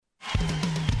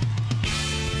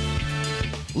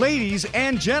Ladies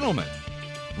and gentlemen,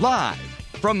 live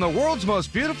from the world's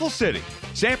most beautiful city,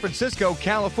 San Francisco,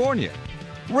 California,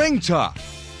 Ringtalk,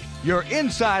 your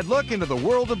inside look into the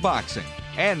world of boxing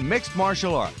and mixed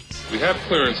martial arts. We have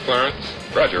clearance, Clarence.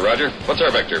 Roger, Roger. What's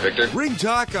our vector, Victor?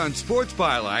 Ringtalk on Sports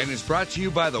Byline is brought to you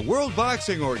by the World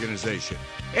Boxing Organization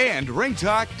and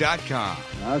ringtalk.com.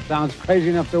 That sounds crazy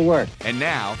enough to work. And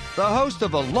now, the host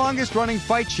of the longest-running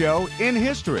fight show in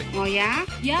history. Oh, yeah?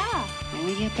 Yeah. Oh,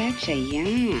 you betcha,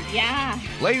 yeah. Yeah.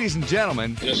 Ladies and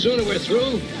gentlemen, the sooner we're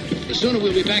through, the sooner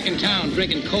we'll be back in town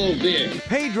drinking cold beer.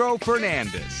 Pedro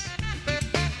Fernandez.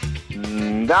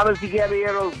 Damas y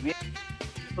caballeros,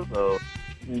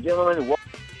 and gentlemen, welcome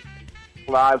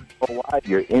live worldwide.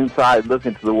 Your inside look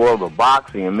into the world of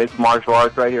boxing and mixed martial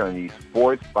arts right here on the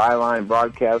Sports Byline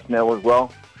Broadcast Network.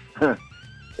 Well,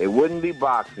 it wouldn't be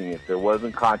boxing if there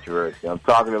wasn't controversy. I'm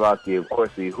talking about, of course,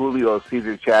 the Julio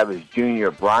Cesar Chavez Jr.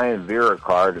 Brian Vera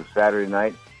card of Saturday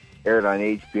night, aired on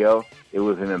HBO. It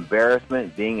was an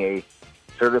embarrassment being a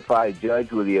certified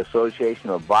judge with the Association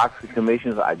of Boxing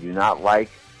Commissions. I do not like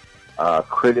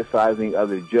criticizing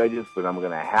other judges, but I'm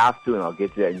going to have to, and I'll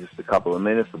get to that in just a couple of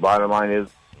minutes. The bottom line is,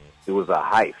 it was a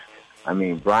heist. I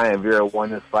mean, Brian Vera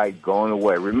won this fight going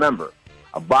away. Remember,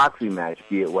 a boxing match,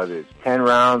 be it whether it's 10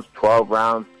 rounds, 12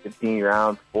 rounds, 15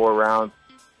 rounds, 4 rounds,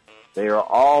 they are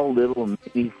all little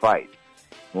mini fights.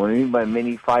 What I mean by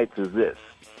mini fights is this.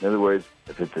 In other words,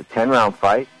 if it's a 10-round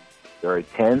fight, there are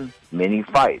 10 mini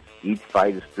fights. Each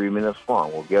fight is 3 minutes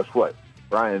long. Well, guess what?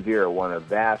 Brian Vera won a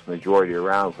vast majority of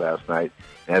rounds last night.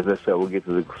 And as I said, we'll get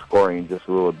to the scoring in just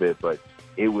a little bit, but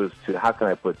it was, how can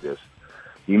I put this?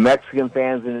 The Mexican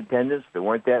fans in attendance, there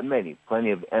weren't that many.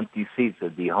 Plenty of empty seats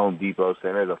at the Home Depot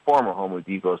Center, the former Home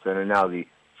Depot Center, now the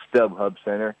StubHub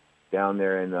Center down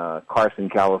there in Carson,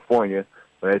 California.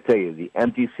 But I tell you, the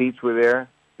empty seats were there.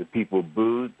 The people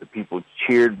booed. The people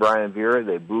cheered Brian Vera.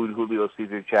 They booed Julio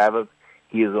Cesar Chavez.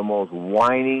 He is the most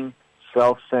whining,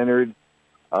 self-centered,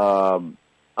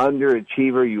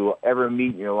 underachiever you will ever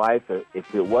meet in your life.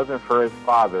 If it wasn't for his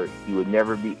father, he would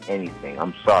never be anything.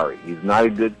 I'm sorry. He's not a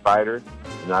good fighter.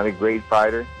 He's not a great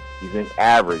fighter. He's an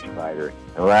average fighter.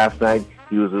 And last night,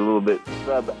 he was a little bit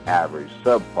sub-average,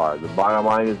 subpar. The bottom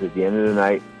line is, at the end of the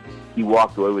night, he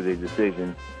walked away with a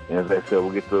decision. And as I said,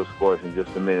 we'll get to those scores in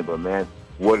just a minute. But, man,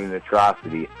 what an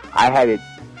atrocity. I had it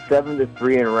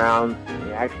 7-3 in rounds.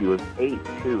 And actually, it was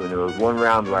 8-2. And there was one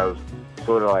round where I was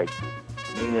sort of like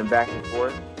leaning back and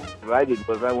forth. What I did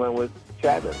was I went with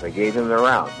Chavez. I gave him the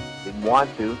round. Didn't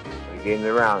want to, but I gave him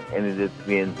the round. Ended up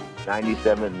being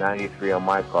 97-93 on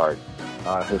my card.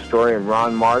 Historian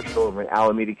Ron Marshall from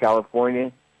Alameda,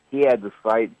 California, he had the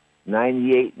fight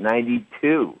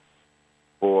 98-92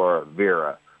 for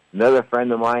Vera. Another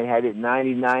friend of mine had it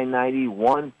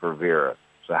 99-91 for Vera.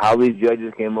 So how these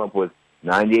judges came up with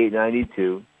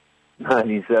 98-92,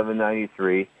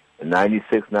 97-93, and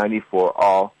 96-94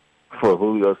 all for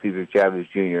Julio Cesar Chavez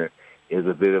Jr. is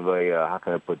a bit of a, how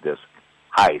can I put this,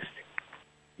 heist.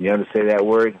 You know how to say that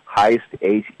word? Heist,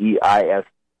 H-E-I-S.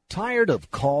 Tired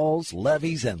of calls,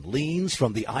 levies, and liens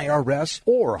from the IRS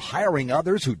or hiring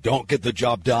others who don't get the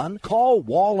job done? Call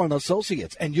Wall &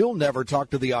 Associates and you'll never talk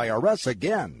to the IRS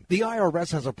again. The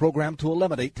IRS has a program to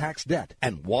eliminate tax debt,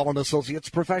 and Wall & Associates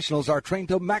professionals are trained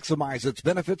to maximize its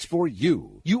benefits for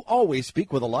you. You always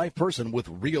speak with a live person with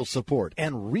real support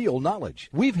and real knowledge.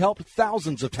 We've helped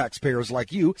thousands of taxpayers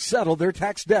like you settle their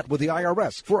tax debt with the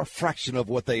IRS for a fraction of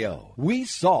what they owe. We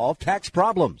solve tax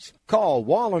problems. Call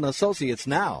Wall & Associates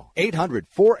now,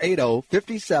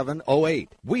 800-480-5708.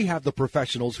 We have the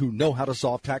professionals who know how to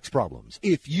solve tax problems.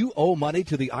 If you owe money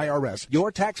to the IRS,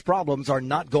 your tax problems are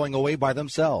not going away by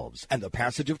themselves, and the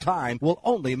passage of time will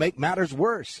only make matters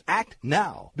worse. Act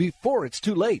now, before it's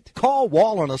too late. Call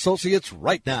Wall & Associates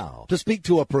right now to speak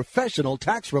to a professional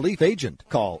tax relief agent.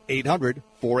 Call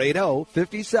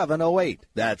 800-480-5708.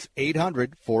 That's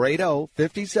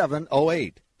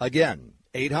 800-480-5708. Again,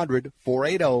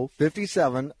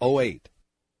 800-480-5708.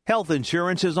 Health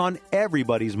insurance is on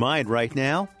everybody's mind right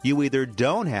now. You either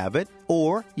don't have it,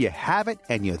 or you have it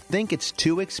and you think it's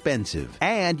too expensive.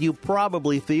 And you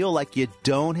probably feel like you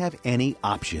don't have any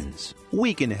options.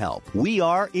 We can help. We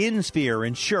are InSphere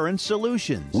Insurance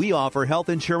Solutions. We offer health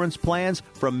insurance plans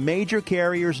from major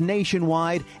carriers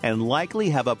nationwide and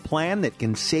likely have a plan that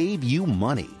can save you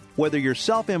money. Whether you're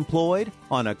self-employed,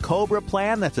 on a COBRA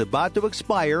plan that's about to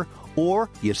expire, or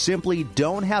you simply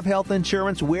don't have health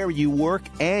insurance where you work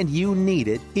and you need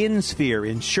it, InSphere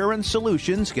Insurance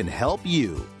Solutions can help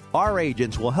you. Our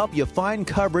agents will help you find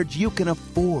coverage you can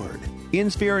afford.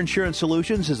 InSphere Insurance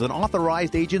Solutions is an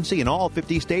authorized agency in all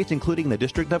 50 states, including the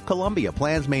District of Columbia.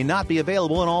 Plans may not be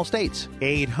available in all states.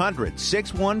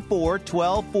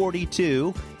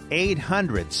 800-614-1242.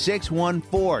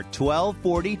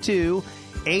 800-614-1242.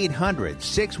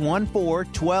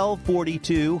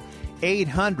 800-614-1242.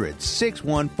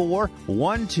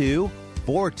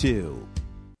 800-614-1242.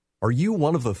 Are you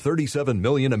one of the 37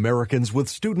 million Americans with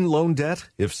student loan debt?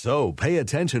 If so, pay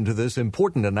attention to this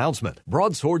important announcement.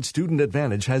 Broadsword Student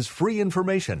Advantage has free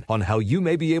information on how you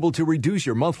may be able to reduce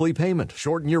your monthly payment,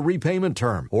 shorten your repayment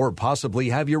term, or possibly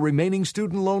have your remaining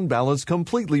student loan balance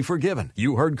completely forgiven.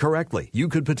 You heard correctly. You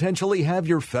could potentially have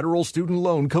your federal student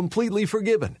loan completely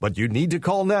forgiven, but you need to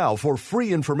call now for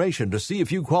free information to see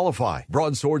if you qualify.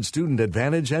 Broadsword Student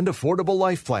Advantage and Affordable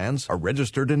Life Plans, a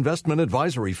registered investment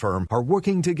advisory firm, are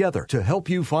working together to help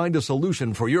you find a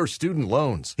solution for your student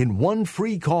loans. In one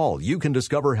free call, you can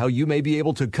discover how you may be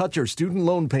able to cut your student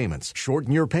loan payments,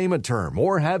 shorten your payment term,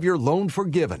 or have your loan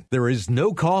forgiven. There is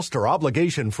no cost or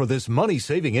obligation for this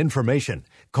money-saving information.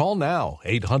 Call now,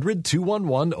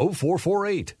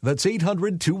 800-211-0448. That's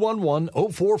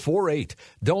 800-211-0448.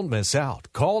 Don't miss out.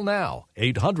 Call now,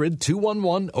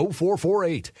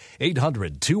 800-211-0448.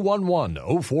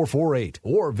 800-211-0448.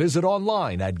 Or visit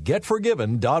online at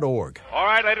getforgiven.org. All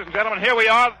right, ladies and gentlemen, here we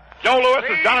are. Joe Louis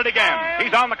has done it again.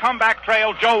 He's on the comeback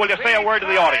trail. Joe, will you say a word to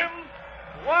the audience?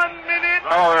 1 minute.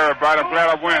 Oh, everybody, I'm glad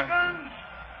I win.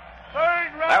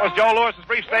 That was Joe Louis's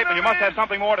brief statement. You must have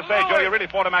something more to say, Joe. You really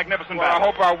fought a magnificent battle. I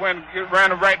hope I win.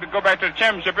 Ran the right to go back to the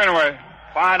championship anyway.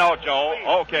 Fine out, Joe.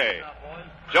 Okay.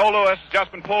 Joe Louis has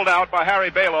just been pulled out by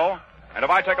Harry Balo. And if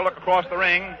I take a look across the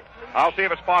ring, I'll see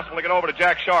if it's possible to get over to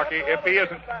Jack Sharkey if he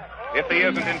isn't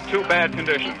in too bad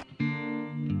condition.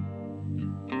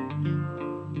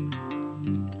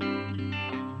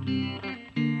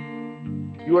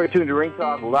 You are tuned to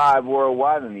Ringtalk live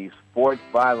worldwide on the Sports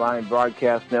Byline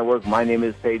Broadcast Network. My name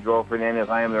is Pedro Fernandez.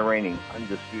 I am the reigning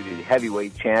undisputed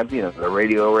heavyweight champion of the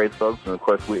radio race, folks. And, of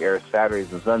course, we air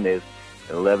Saturdays and Sundays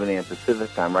at 11 a.m.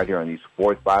 Pacific time right here on the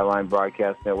Sports Byline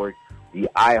Broadcast Network, the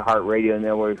iHeartRadio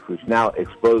Network, which now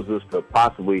exposes to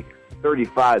possibly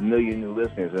 35 million new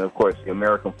listeners. And, of course, the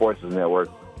American Forces Network.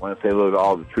 I want to say hello to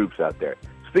all the troops out there.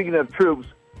 Speaking of troops,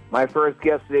 my first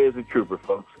guest today is a trooper,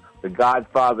 folks. The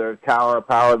godfather of Tower of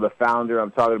Power, the founder. I'm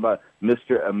talking about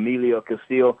Mr. Emilio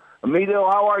Castillo. Emilio,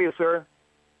 how are you, sir?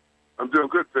 I'm doing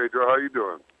good, Pedro. How are you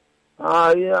doing?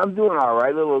 Yeah, I'm doing all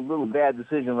right. Little bad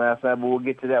decision last night, but we'll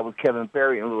get to that with Kevin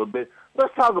Perry in a little bit.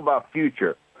 Let's talk about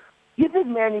future. You think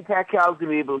Manny Pacquiao's going to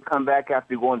be able to come back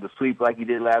after going to sleep like he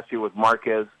did last year with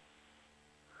Marquez?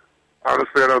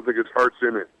 Honestly, I don't think his heart's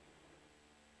in it.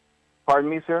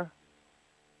 Pardon me, sir?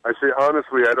 I say,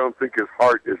 honestly, I don't think his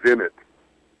heart is in it.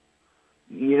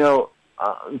 You know,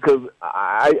 because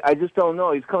I just don't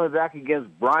know. He's coming back against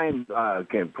Brandon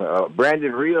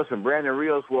Rios, and Brandon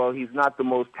Rios, well, he's not the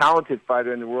most talented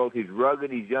fighter in the world. He's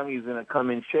rugged, he's young, he's going to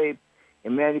come in shape,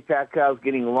 and Manny Pacquiao's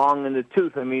getting long in the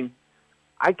tooth. I mean,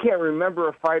 I can't remember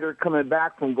a fighter coming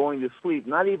back from going to sleep.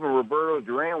 Not even Roberto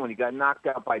Duran when he got knocked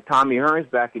out by Tommy Hearns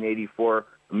back in '84.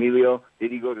 Emilio,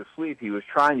 did he go to sleep? He was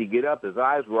trying to get up. His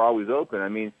eyes were always open. I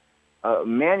mean,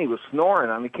 Manny was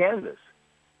snoring on the canvas.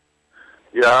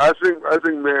 Yeah, I think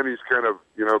Manny's kind of,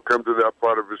 come to that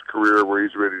part of his career where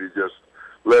he's ready to just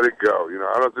let it go.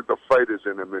 I don't think the fight is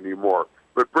in him anymore.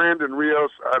 But Brandon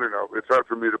Rios, I don't know. It's hard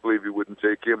for me to believe he wouldn't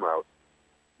take him out.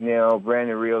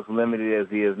 Brandon Rios, limited as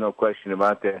he is, no question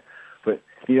about that. But,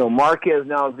 Marquez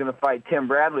now is going to fight Tim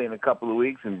Bradley in a couple of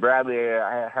weeks, and Bradley,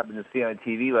 I happened to see on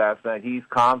TV last night, he's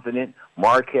confident.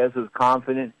 Marquez is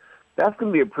confident. That's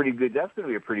going to be a pretty good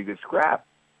scrap.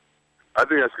 I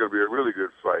think that's going to be a really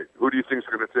good fight. Who do you think is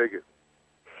going to take it?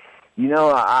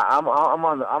 I'm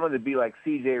going to be like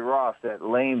C.J. Ross, that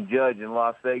lame judge in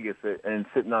Las Vegas, and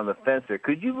sitting on the fence there.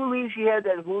 Could you believe she had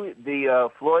the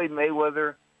Floyd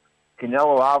Mayweather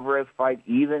Canelo Alvarez fight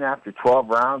even after 12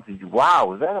 rounds? Wow,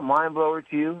 was that a mind blower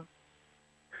to you?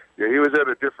 Yeah, he was at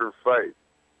a different fight.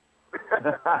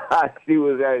 He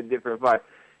was at a different fight.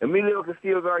 Emilio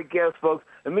Castillo's our guest, folks.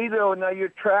 Emilio, now you're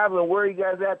traveling. Where are you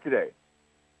guys at today?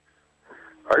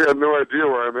 I got no idea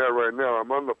where I'm at right now.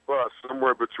 I'm on the bus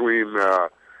somewhere between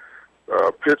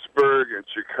Pittsburgh and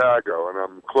Chicago, and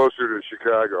I'm closer to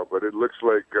Chicago, but it looks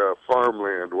like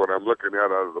farmland what I'm looking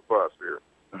at out of the bus here.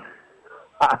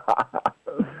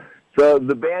 So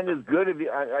the band is good.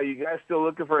 Are you guys still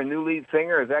looking for a new lead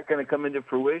singer? Is that going to come into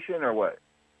fruition or what?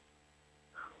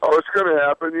 Oh, it's going to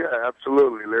happen, yeah,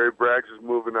 absolutely. Larry Braggs is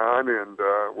moving on, and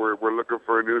we're looking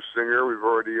for a new singer. We've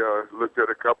already looked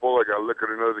at a couple. I got to look at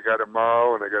another guy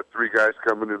tomorrow, and I got 3 guys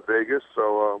coming in Vegas,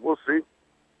 so we'll see.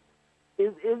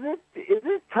 Is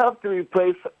it tough to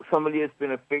replace somebody that's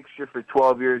been a fixture for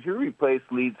 12 years? You replaced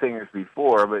lead singers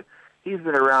before, but he's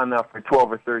been around now for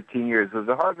 12 or 13 years. Is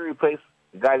it hard to replace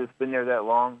a guy that's been there that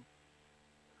long?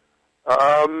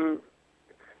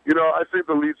 I think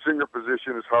the lead singer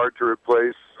position is hard to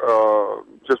replace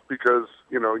just because,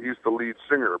 he's the lead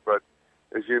singer. But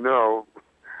as you know,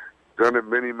 done it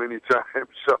many, many times,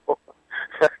 so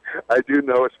I do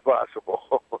know it's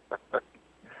possible.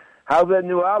 How's that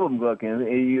new album looking?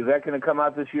 Is that going to come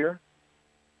out this year?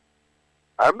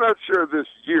 I'm not sure this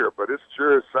year, but it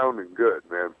sure is sounding good,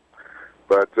 man.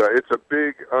 But it's a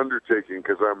big undertaking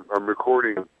because I'm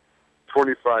recording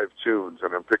 25 tunes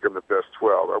and I'm picking the best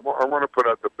 12. I want to put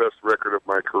out the best record of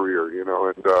my career,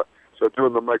 and so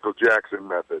doing the Michael Jackson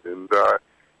method. And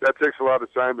that takes a lot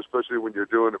of time, especially when you're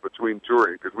doing it between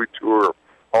touring, because we tour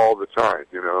all the time,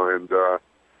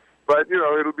 But,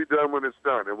 it'll be done when it's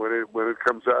done, and when it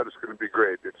comes out, it's going to be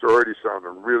great. It's already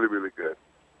sounding really, really good.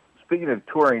 Speaking of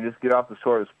touring, just get off the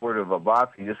sort of sport of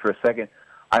boxing just for a second.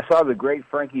 I saw the great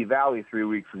Frankie Valli 3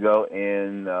 weeks ago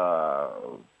in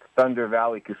Thunder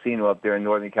Valley Casino up there in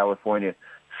Northern California.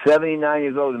 79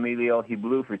 years old, Emilio. He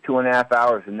blew for 2.5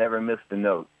 hours and never missed a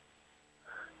note.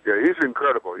 Yeah, he's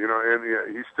incredible,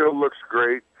 and he still looks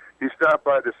great. He stopped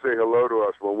by to say hello to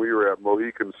us when we were at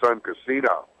Mohegan Sun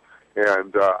Casino.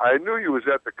 And I knew he was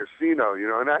at the casino,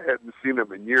 and I hadn't seen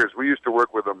him in years. We used to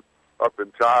work with him up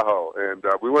in Tahoe, and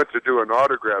we went to do an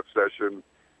autograph session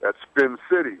at Spin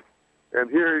City. And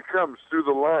here he comes through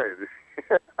the line.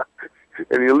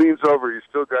 And he leans over. He's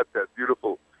still got that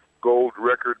beautiful gold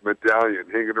record medallion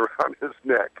hanging around his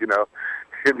neck,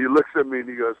 And he looks at me and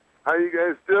he goes, "How you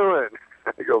guys doing?"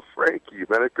 I go, "Frankie,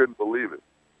 man, I couldn't believe it."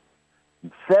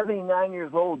 79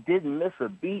 years old, didn't miss a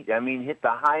beat. I mean, hit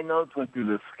the high notes, went through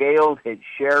the scales, hit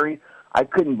Sherry. I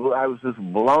was just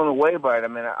blown away by it. I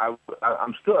mean,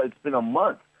 I'm still, it's been a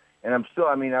month, and I'm still,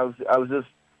 I was just,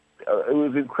 it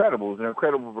was incredible. It was an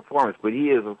incredible performance, but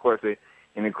he is, of course, an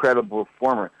incredible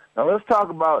performer. Now, let's talk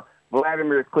about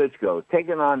Vladimir Klitschko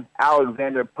taking on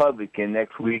Alexander Povetkin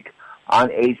next week on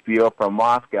HBO from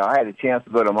Moscow. I had a chance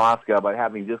to go to Moscow, but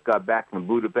having just got back from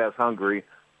Budapest, Hungary,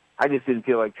 I just didn't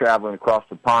feel like traveling across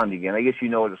the pond again. I guess you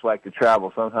know what it's like to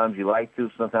travel. Sometimes you like to,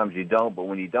 sometimes you don't. But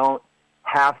when you don't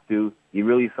have to, you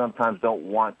really sometimes don't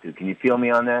want to. Can you feel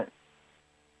me on that?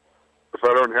 If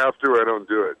I don't have to, I don't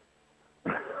do it.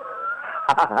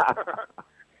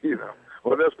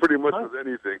 Well, that's pretty much with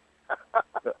anything.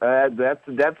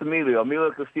 That's Emilio.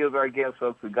 Emilio Castillo's our guest,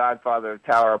 folks, the godfather of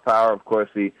Tower of Power, of course,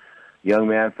 the young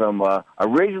man from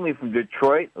originally from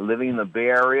Detroit, living in the Bay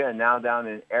Area, and now down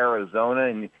in Arizona.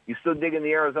 And you still digging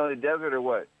the Arizona desert or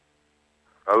what?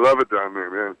 I love it down there,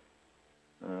 man.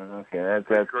 Okay,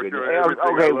 that's good.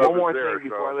 Okay, one more thing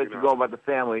before I let you go about the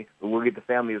family. We'll get to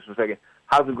family just for a second.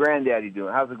 How's the granddaddy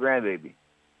doing? How's the grandbaby?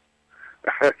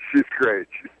 She's great.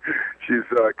 She's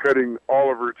cutting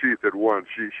all of her teeth at once.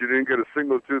 She didn't get a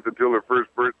single tooth until her first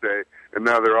birthday, and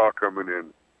now they're all coming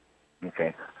in.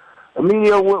 Okay.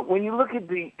 Emilio, when you look at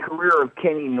the career of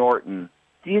Kenny Norton,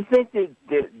 do you think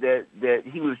that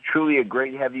he was truly a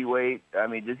great heavyweight? I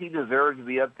mean, does he deserve to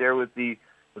be up there with the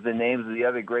names of the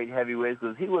other great heavyweights?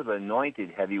 Because he was anointed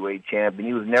heavyweight champion.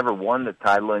 He was never won the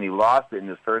title, and he lost it in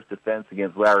his first defense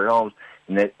against Larry Holmes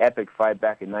in that epic fight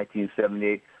back in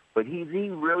 1978. But is he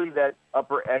really that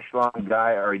upper echelon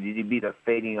guy, or did he beat a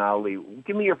fading Ali?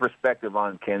 Give me your perspective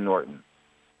on Ken Norton.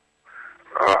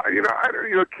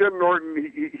 Ken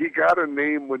Norton, he got a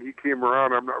name when he came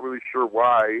around. I'm not really sure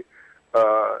why.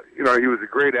 He was a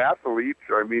great athlete.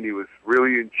 I mean, he was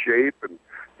really in shape, and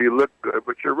he looked good.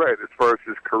 But you're right, as far as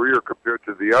his career compared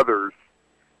to the others,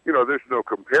 there's no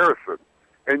comparison.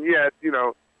 And yet, you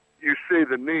say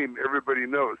the name, everybody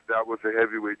knows that was a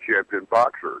heavyweight champion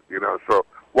boxer, So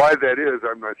why that is,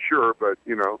 I'm not sure, but,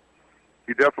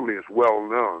 he definitely is well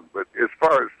known. But as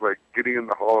far as, like, getting in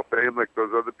the Hall of Fame like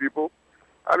those other people,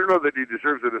 I don't know that he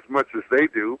deserves it as much as they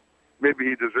do. Maybe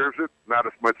he deserves it, not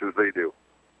as much as they do.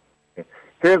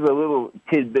 Here's a little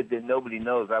tidbit that nobody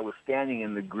knows. I was standing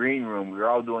in the green room. We were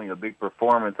all doing a big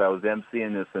performance. I was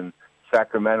emceeing this in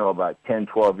Sacramento about 10,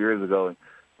 12 years ago. And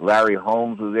Larry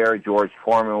Holmes was there, George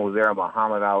Foreman was there,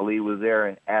 Muhammad Ali was there,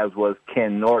 and as was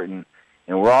Ken Norton.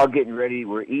 And we're all getting ready.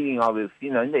 We're eating all this,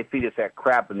 and they feed us that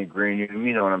crap in the green room.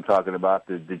 You know what I'm talking about,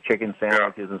 the chicken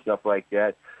sandwiches and stuff like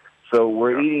that. So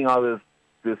we're eating all this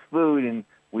food, and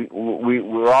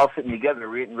we're all sitting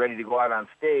together, getting ready to go out on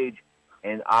stage,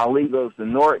 and Ali goes to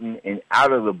Norton, and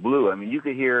out of the blue, I mean, you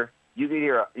could hear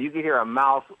a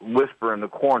mouse whisper in the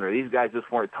corner. These guys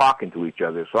just weren't talking to each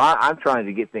other. So I'm trying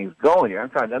to get things going here. I'm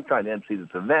trying to MC this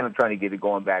event. I'm trying to get it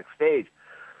going backstage.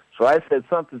 So I said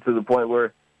something to the point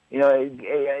where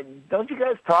don't you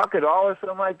guys talk at all or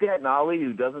something like that? And Ali,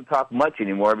 who doesn't talk much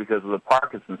anymore because of the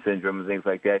Parkinson syndrome and things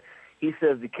like that, he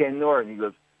says to Ken Norton, he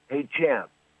goes, "Hey, champ,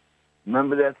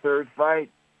 remember that third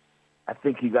fight? I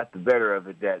think he got the better of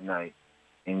it that night."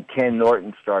 And Ken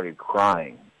Norton started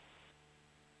crying.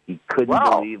 He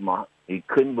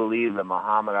couldn't believe that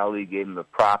Muhammad Ali gave him the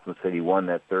props and said he won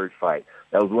that third fight.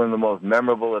 That was one of the most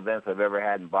memorable events I've ever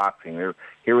had in boxing.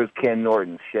 Here was Ken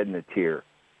Norton shedding a tear.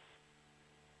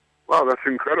 Wow, that's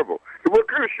incredible. What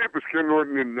kind of shape is Ken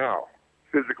Norton in now,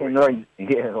 physically?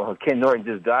 Ken Norton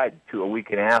just died a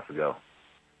week and a half ago.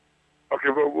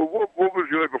 Okay, but what was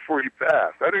he like before he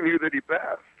passed? I didn't hear that he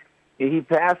passed. He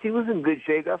passed. He was in good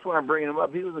shape. That's why I'm bringing him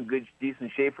up. He was in good,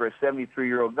 decent shape for a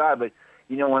 73-year-old guy. But,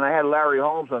 when I had Larry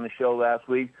Holmes on the show last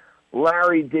week,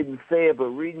 Larry didn't say it, but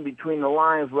reading between the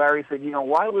lines, Larry said,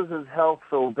 why was his health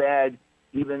so bad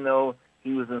even though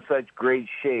he was in such great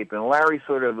shape? And Larry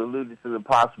sort of alluded to the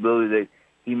possibility that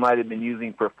he might have been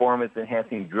using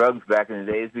performance-enhancing drugs back in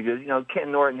the days because,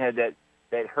 Ken Norton had that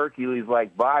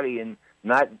Hercules-like body, and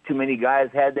not too many guys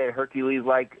had that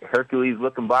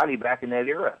Hercules-looking body back in that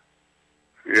era.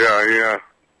 Yeah.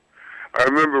 I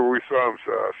remember we saw him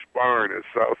sparring at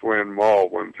Southland Mall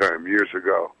one time years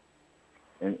ago.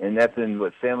 And that's in,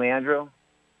 San Leandro?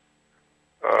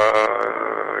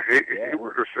 He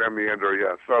worked for San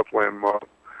Leandro, Southland Mall.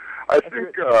 I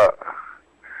think,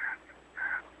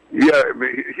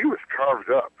 he was carved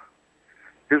up.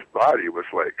 His body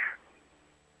was like,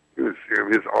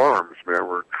 his arms, man,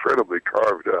 were incredibly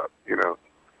carved up,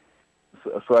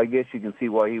 So I guess you can see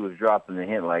why he was dropping the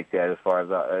hint like that as far as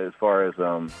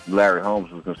Larry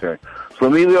Holmes was concerned. So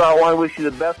Emilio, I want to wish you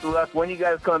the best of luck. When are you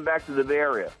guys coming back to the Bay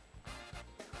Area?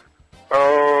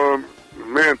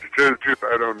 Man, to tell you the truth,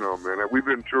 I don't know, man. We've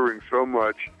been touring so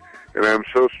much, and I'm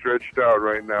so stretched out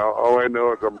right now. All I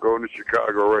know is I'm going to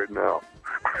Chicago right now.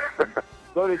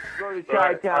 Go to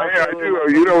Chi-Town. I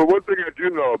do. One thing I do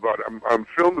know about it, I'm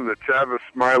filming the Tavis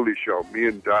Smiley show, me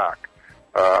and Doc.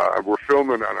 We're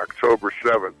filming on October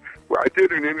 7th. Well, I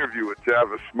did an interview with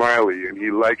Tavis Smiley, and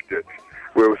he liked it.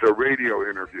 Well, it was a radio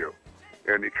interview.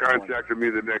 And he contacted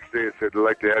me the next day and said, "I'd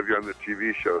like to have you on the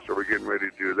TV show." So we're getting ready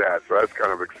to do that. So that's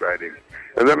kind of exciting.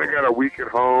 And then I got a week at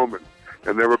home, and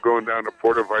then we're going down to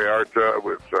Puerto Vallarta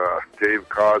with Dave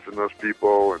Cause and those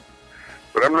people.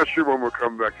 But I'm not sure when we're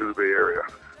coming back to the Bay Area.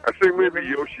 I think maybe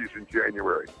Yoshi's in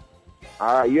January.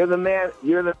 All right, you're the man.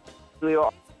 You're the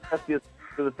for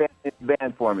the family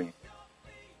band for me.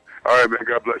 All right, man.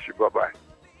 God bless you. Bye-bye.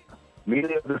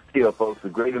 Emilio Castillo, folks. The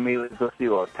great Emilio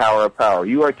Castillo, Tower of Power.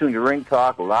 You are tuned to Ring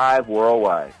Talk live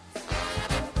worldwide.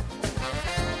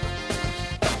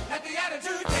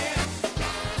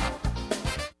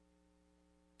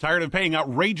 Tired of paying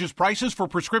outrageous prices for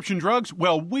prescription drugs?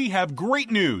 Well, we have great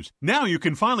news. Now you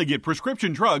can finally get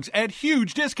prescription drugs at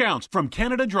huge discounts from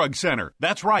Canada Drug Center.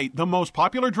 That's right, the most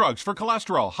popular drugs for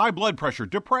cholesterol, high blood pressure,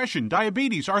 depression,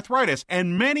 diabetes, arthritis,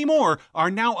 and many more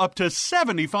are now up to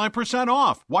 75%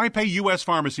 off. Why pay U.S.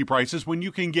 pharmacy prices when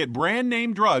you can get brand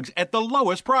name drugs at the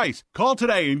lowest price? Call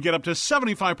today and get up to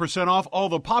 75% off all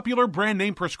the popular brand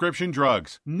name prescription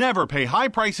drugs. Never pay high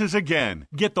prices again.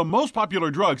 Get the most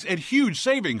popular drugs at huge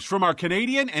savings from our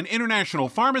Canadian and international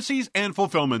pharmacies and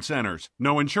fulfillment centers.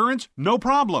 No insurance? No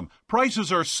problem. Prices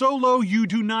are so low you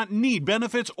do not need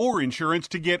benefits or insurance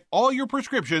to get all your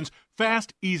prescriptions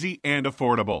fast, easy, and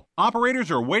affordable.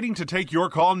 Operators are waiting to take your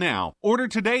call now. Order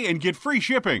today and get free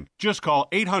shipping. Just call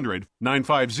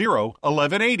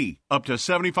 800-950-1180. Up to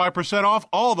 75% off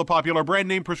all the popular brand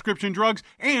name prescription drugs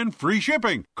and free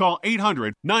shipping. Call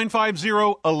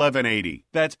 800-950-1180.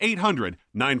 That's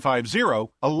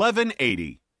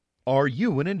 800-950-1180. Are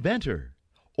you an inventor?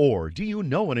 Or do you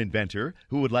know an inventor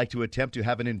who would like to attempt to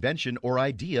have an invention or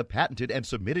idea patented and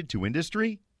submitted to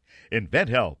industry?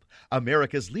 InventHelp,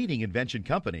 America's leading invention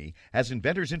company, has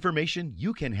inventors' information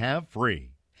you can have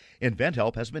free.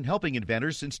 InventHelp has been helping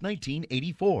inventors since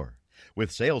 1984,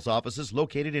 with sales offices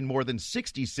located in more than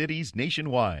 60 cities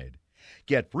nationwide.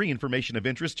 Get free information of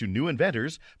interest to new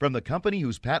inventors from the company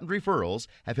whose patent referrals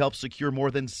have helped secure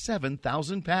more than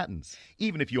 7,000 patents.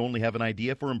 Even if you only have an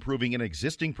idea for improving an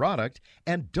existing product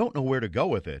and don't know where to go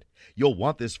with it, you'll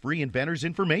want this free inventor's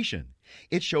information.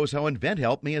 It shows how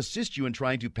InventHelp may assist you in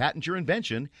trying to patent your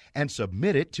invention and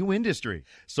submit it to industry.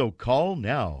 So call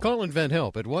now. Call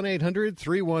InventHelp at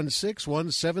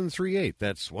 1-800-316-1738.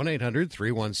 That's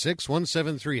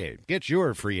 1-800-316-1738. Get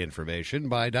your free information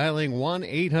by dialing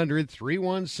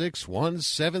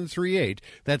 1-800-316-1738.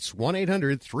 That's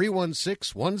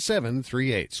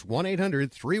 1-800-316-1738.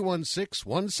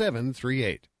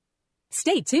 1-800-316-1738.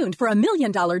 Stay tuned for $1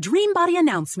 million dream body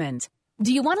announcement.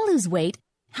 Do you want to lose weight?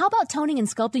 How about toning and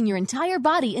sculpting your entire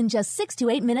body in just 6 to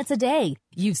 8 minutes a day?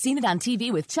 You've seen it on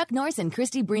TV with Chuck Norris and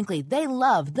Christy Brinkley. They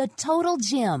love the Total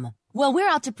Gym. Well, we're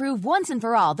out to prove once and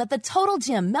for all that the Total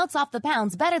Gym melts off the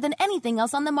pounds better than anything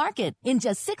else on the market in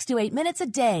just 6 to 8 minutes a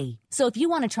day. So if you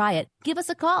want to try it, give us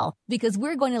a call because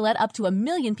we're going to let up to 1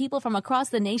 million people from across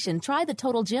the nation try the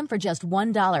Total Gym for just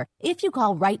 $1. If you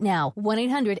call right now,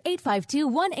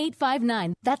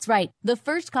 1-800-852-1859. That's right. The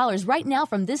first callers right now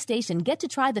from this station get to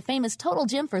try the famous Total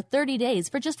Gym for 30 days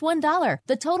for just $1.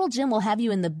 The Total Gym will have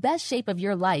you in the best shape of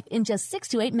your life in just 6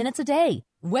 to 8 minutes a day.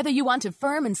 Whether you want to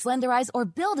firm and slenderize or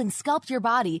build and sculpt your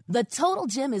body, the Total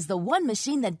Gym is the one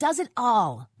machine that does it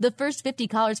all. The first 50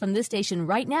 callers from this station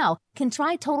right now can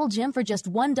try Total Gym for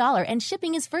just $1 and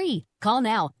shipping is free. Call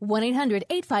now,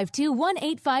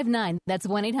 1-800-852-1859. That's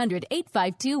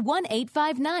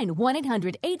 1-800-852-1859.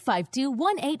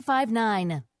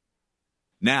 1-800-852-1859.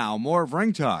 Now, more of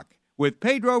Ring Talk with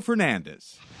Pedro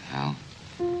Fernandez. Well,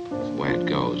 that's the way it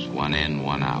goes. One in,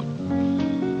 one out.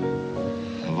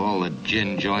 Of all the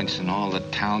gin joints in all the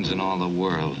towns in all the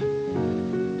world,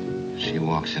 she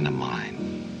walks into mine.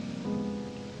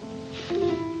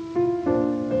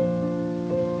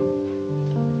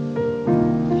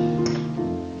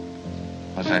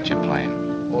 What's that you're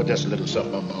playing? Oh, just a little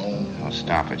something of my own. Oh,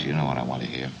 stop it. You know what I want to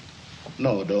hear.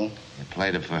 No, I don't. You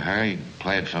played it for her, you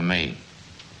play it for me.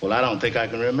 Well, I don't think I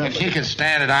can remember. If she can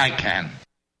stand it, I can.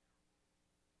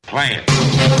 Play it.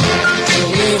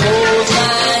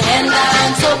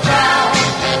 I'm so proud,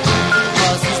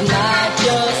 'cause he's not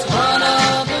just one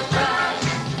of a crowd.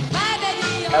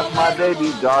 That's my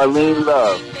baby, Darlene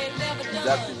Love.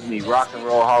 Inducted in the Rock and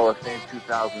Roll Hall of Fame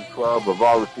 2012. Of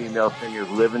all the female singers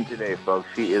living today, folks,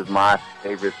 she is my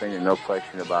favorite singer, no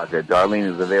question about that. Darlene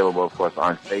is available, of course,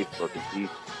 on Facebook, and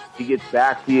she gets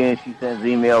back to you, and she sends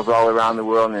emails all around the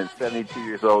world, and at 72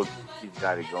 years old, she's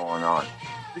got it going on.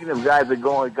 Speaking of guys that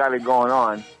got it going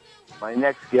on, my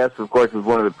next guest, of course, is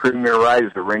one of the premier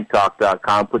writers at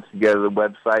Ringtalk.com, puts together the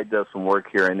website, does some work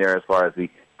here and there as far as the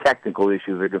technical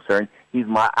issues are concerned. He's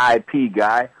my IP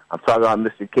guy. I'm talking about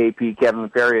Mr. KP, Kevin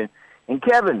Perry. And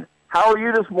Kevin, how are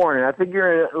you this morning? I think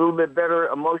you're in a little bit better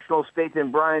emotional state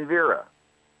than Brian Vera.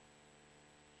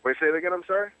 Wait, say it again, I'm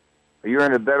sorry? You're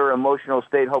in a better emotional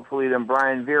state, hopefully, than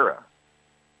Brian Vera.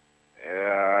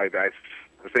 Yeah, I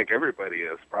think everybody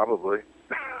is, probably.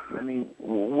 I mean,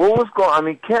 what was going on? I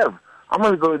mean, Kev, I'm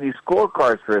going to go to these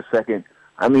scorecards for a second.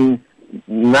 I mean,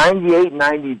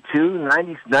 98-92,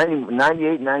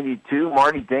 98-92,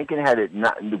 Marty Denkin had it,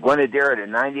 Gwen Adair had it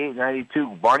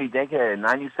 98-92, Barney Denkin had it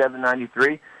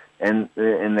 97-93, and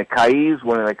the Cayes,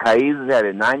 one of the Cayes had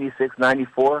it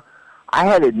 96-94. I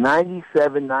had it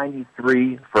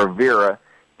 97-93 for Vera,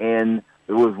 and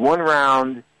there was one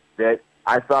round that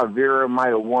I thought Vera might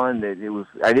have won. That it was.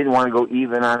 I didn't want to go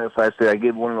even on it, so I said I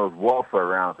gave one of those welfare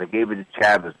rounds. I gave it to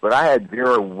Chavez, but I had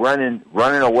Vera running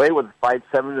away with the fight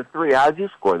 7-3. How did you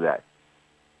score that?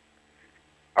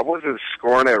 I wasn't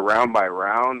scoring it round by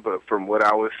round, but from what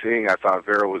I was seeing, I thought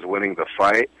Vera was winning the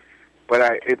fight. But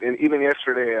and even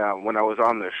yesterday when I was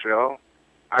on the show,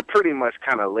 I pretty much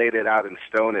kind of laid it out in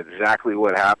stone exactly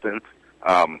what happened.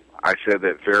 I said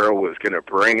that Vera was going to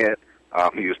bring it.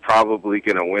 He was probably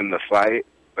going to win the fight,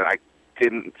 but I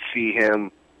didn't see him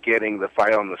getting the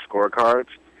fight on the scorecards.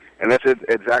 And that's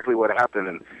exactly what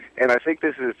happened. And I think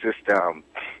this is just kind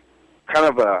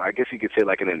of I guess you could say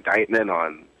like an indictment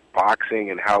on boxing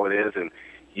and how it is. And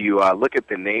you look at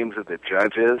the names of the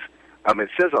judges. It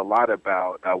says a lot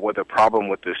about what the problem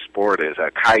with this sport is.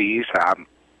 Cayes, I'm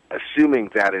assuming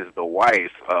that is the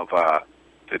wife of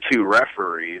the two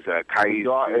referees, Cayes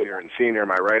Jr. and Sr.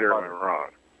 Am I right or am I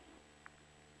wrong?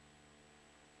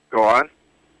 Go on.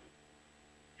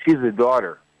 She's the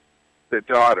daughter. The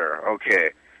daughter,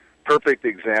 okay. Perfect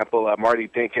example. Marty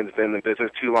Dinkin's been in the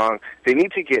business too long. They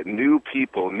need to get new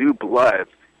people, new blood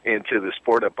into the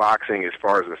sport of boxing as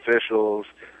far as officials,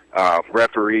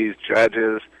 referees,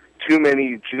 judges. Too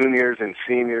many juniors and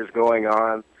seniors going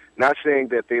on. Not saying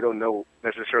that they don't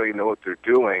necessarily know what they're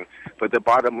doing, but the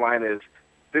bottom line is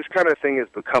this kind of thing has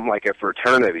become like a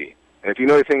fraternity. And if you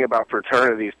know anything about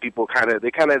fraternities, people kind of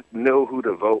know who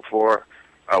to vote for,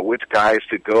 which guys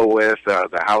to go with.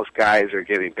 The house guys are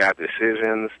getting bad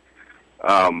decisions.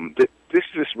 This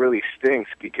just really stinks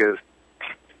because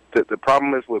the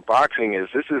problem is with boxing is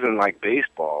this isn't like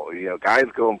baseball. You know,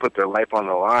 guys go and put their life on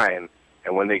the line,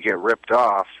 and when they get ripped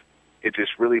off, it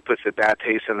just really puts a bad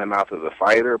taste in the mouth of the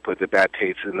fighter, puts a bad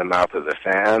taste in the mouth of the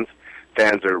fans.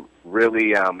 Fans are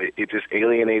really, it just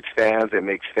alienates fans. It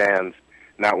makes fans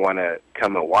not want to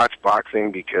come and watch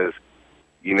boxing because,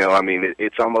 you know, I mean,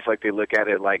 it's almost like they look at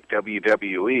it like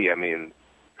WWE. I mean,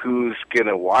 who's going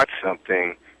to watch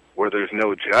something where there's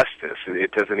no justice?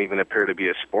 It doesn't even appear to be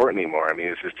a sport anymore. I mean,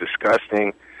 it's just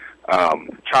disgusting.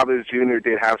 Chavez Jr.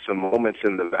 did have some moments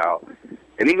in the bout.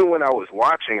 And even when I was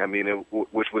watching, I mean,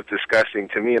 which was disgusting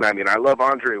to me, and I mean, I love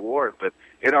Andre Ward, but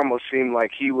it almost seemed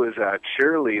like he was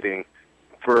cheerleading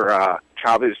for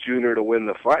Chavez Jr. to win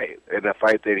the fight, in a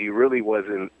fight that he really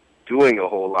wasn't doing a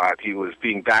whole lot. He was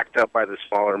being backed up by the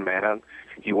smaller man.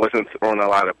 He wasn't throwing a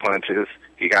lot of punches.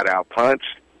 He got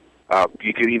out-punched.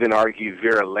 You could even argue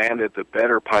Vera landed the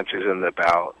better punches in the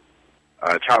bout.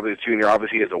 Chavez Jr.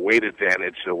 obviously has a weight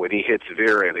advantage, so when he hits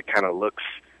Vera, it kind of looks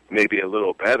maybe a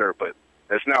little better, but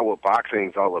that's not what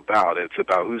boxing's all about. It's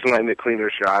about who's landing the cleaner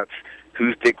shots,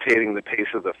 who's dictating the pace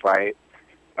of the fight.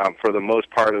 For the most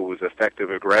part, it was effective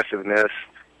aggressiveness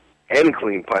and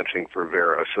clean punching for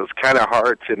Vera. So it's kind of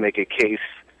hard to make a case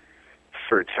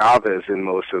for Chavez in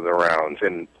most of the rounds.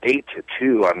 And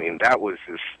 8-2, I mean, that was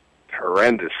just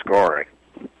horrendous scoring.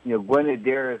 You know, Gwen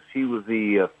Adaris, she was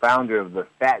the founder of the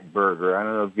Fat Burger. I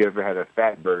don't know if you ever had a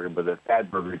Fat Burger, but the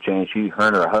Fat Burger chain, her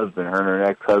and her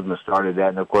ex-husband started that.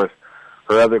 And, of course,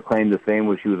 her other claim to fame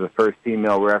was she was the first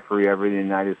female referee ever in the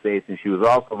United States, and she was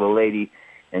also the lady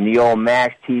in the old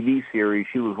MASH TV series.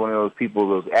 She was one of those people,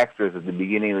 those extras at the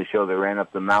beginning of the show that ran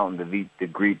up the mountain to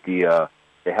greet the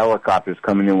helicopters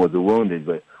coming in with the wounded.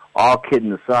 But all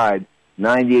kidding aside,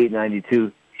 98,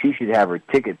 92, she should have her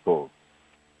ticket pulled.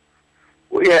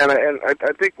 Well, yeah, and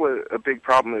I think what a big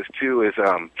problem is, too, is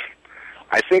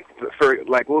I think,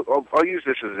 I'll use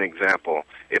this as an example.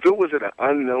 If it was an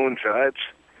unknown judge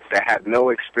that had no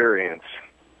experience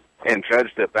and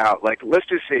judged about, like, let's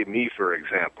just say me, for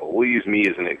example. We'll use me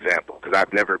as an example because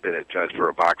I've never been a judge for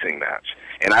a boxing match.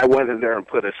 And I went in there and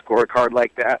put a scorecard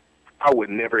like that, I would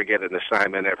never get an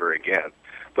assignment ever again.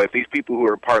 But these people who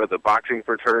are part of the boxing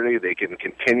fraternity, they can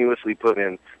continuously put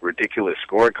in ridiculous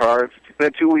scorecards. And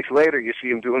then 2 weeks later, you see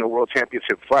them doing a world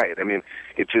championship fight. I mean,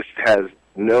 it just has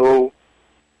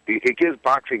it gives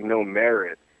boxing no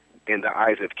merit in the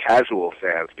eyes of casual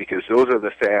fans, because those are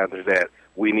the fans that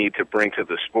we need to bring to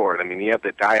the sport. I mean, you have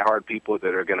the diehard people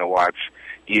that are going to watch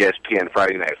ESPN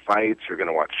Friday Night Fights, are going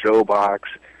to watch Showbox.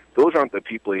 Those aren't the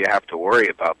people you have to worry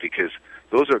about, because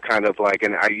those are kind of like,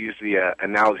 and I use the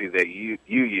analogy that you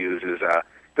use, is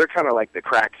they're kind of like the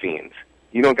crack fiends.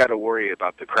 You don't got to worry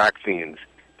about the crack fiends.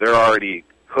 They're already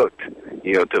hooked,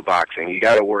 to boxing. You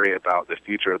got to worry about the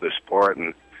future of the sport.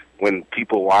 And when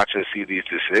people watch and see these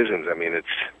decisions, I mean, it's,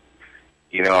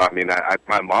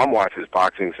 my mom watches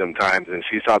boxing sometimes, and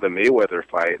she saw the Mayweather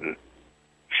fight, and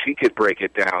she could break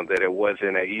it down that it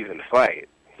wasn't an even fight.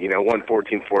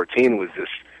 114-14 was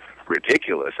just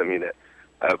ridiculous. I mean,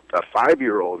 a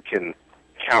 5-year-old can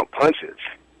count punches.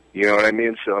 You know what I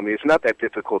mean? So, it's not that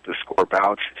difficult to score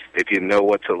bouts if you know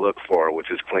what to look for,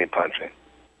 which is clean punching.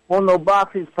 Well, no,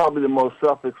 boxing is probably the most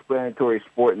self-explanatory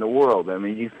sport in the world. I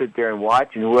mean, you sit there and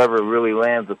watch, and whoever really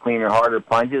lands the cleaner, harder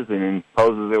punches and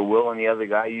imposes their will on the other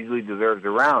guy usually deserves a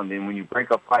round. And when you break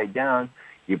a fight down,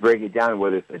 you break it down,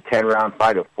 whether it's a 10-round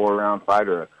fight, a 4-round fight,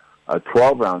 or a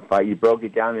 12-round fight. You broke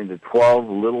it down into 12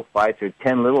 little fights, or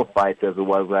 10 little fights as it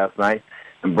was last night.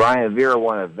 And Brian Vera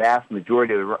won a vast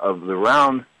majority of the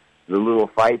rounds, the little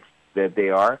fights that they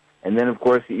are. And then, of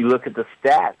course, you look at the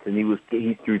stats, and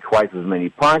he threw twice as many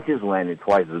punches, landed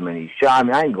twice as many shots. I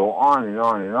mean, I can go on and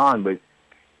on and on, but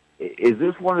is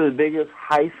this one of the biggest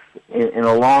heists in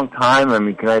a long time? I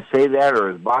mean, can I say that, or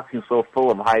is boxing so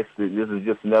full of heists that this is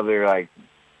just another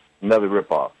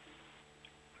ripoff?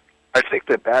 I think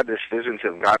that bad decisions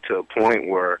have got to a point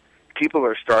where people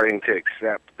are starting to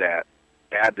accept that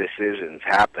bad decisions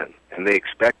happen, and they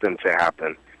expect them to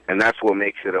happen, and that's what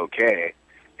makes it okay.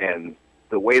 And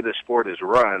the way the sport is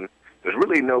run, there's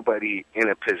really nobody in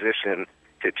a position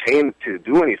to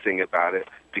do anything about it,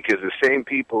 because the same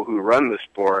people who run the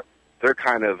sport, they're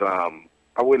kind of,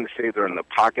 I wouldn't say they're in the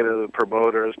pocket of the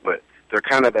promoters, but they're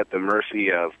kind of at the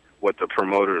mercy of what the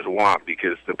promoters want,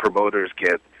 because the promoters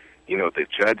get, the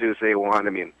judges they want.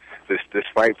 I mean, this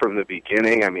fight from the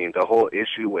beginning, I mean, the whole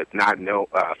issue with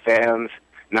fans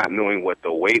not knowing what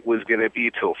the weight was going to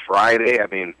be till Friday, I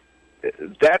mean,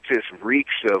 that just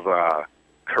reeks of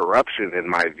corruption in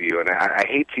my view. And I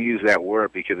hate to use that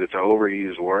word because it's an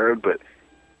overused word, but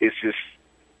it's just,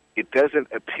 it doesn't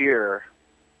appear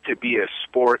to be a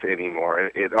sport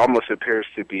anymore. It almost appears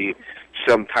to be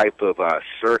some type of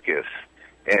circus.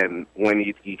 And when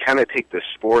you kind of take the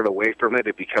sport away from it,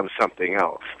 it becomes something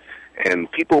else.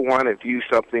 And people want to view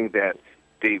something that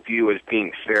they view as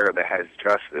being fair, that has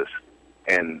justice.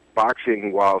 And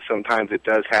boxing, while sometimes it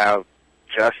does have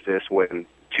justice when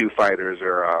two fighters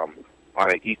are on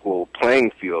an equal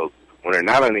playing field, when they're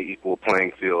not on an equal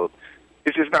playing field,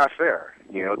 it's just not fair.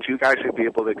 You know, two guys should be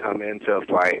able to come into a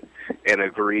fight and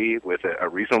agree with a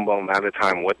reasonable amount of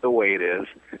time what the weight is,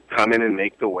 come in and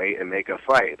make the weight and make a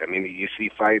fight. I mean, you see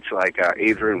fights like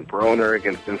Adrian Broner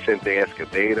against Vicente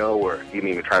Escobedo, where he didn't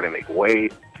even try to make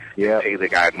weight. Yeah. Pay the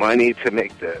guy money to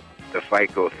make the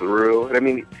fight go through. And I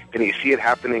mean, and you see it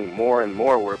happening more and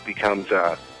more where it becomes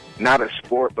not a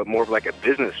sport, but more of like a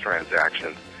business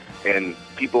transaction. And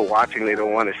people watching, they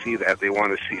don't want to see that. They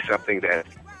want to see something that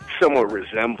somewhat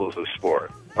resembles a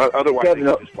sport. Otherwise, Kevin,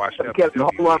 they can just watch that. Kevin,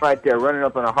 hold on right there. Running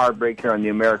up on a hard break here on the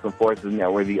American Forces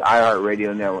Network, the iHeart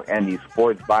Radio Network, and the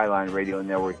Sports Byline Radio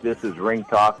Network. This is Ring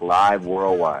Talk Live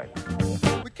Worldwide.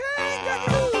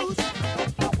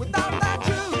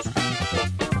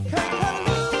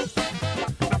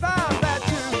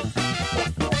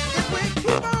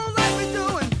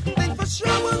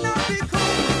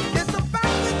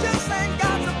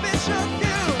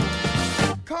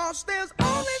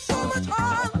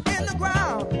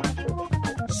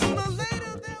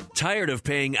 Tired of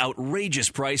paying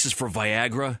outrageous prices for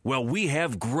Viagra? Well, we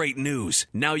have great news.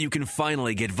 Now you can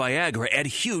finally get Viagra at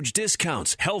huge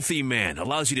discounts. Healthy Man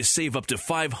allows you to save up to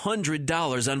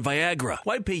 $500 on Viagra.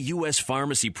 Why pay U.S.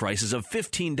 pharmacy prices of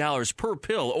 $15 per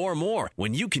pill or more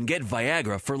when you can get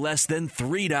Viagra for less than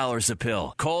 $3 a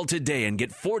pill? Call today and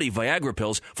get 40 Viagra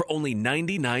pills for only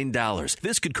 $99.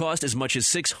 This could cost as much as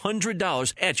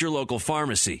 $600 at your local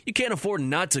pharmacy. You can't afford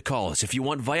not to call us if you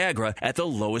want Viagra at the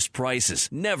lowest prices.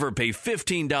 Never pay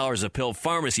 $15 a pill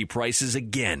pharmacy prices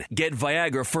again. Get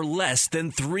Viagra for less than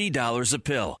 $3 a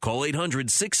pill. Call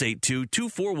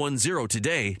 800-682-2410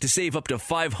 today to save up to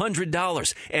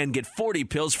 $500 and get 40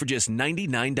 pills for just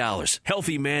 $99.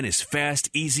 Healthy Man is fast,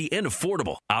 easy, and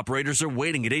affordable. Operators are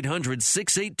waiting at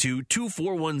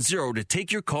 800-682-2410 to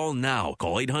take your call now.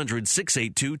 Call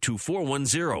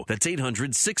 800-682-2410. That's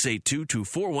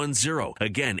 800-682-2410.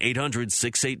 Again,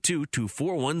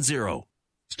 800-682-2410.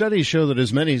 Studies show that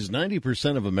as many as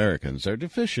 90% of Americans are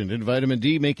deficient in vitamin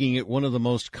D, making it one of the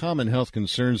most common health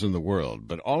concerns in the world.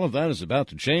 But all of that is about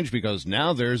to change because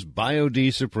now there's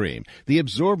BioD Supreme, the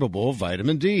absorbable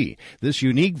vitamin D. This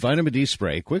unique vitamin D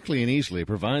spray quickly and easily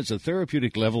provides the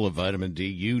therapeutic level of vitamin D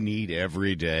you need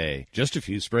every day. Just a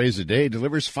few sprays a day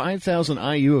delivers 5,000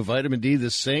 IU of vitamin D, the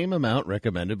same amount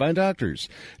recommended by doctors.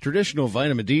 Traditional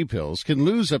vitamin D pills can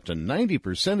lose up to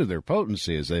 90% of their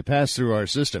potency as they pass through our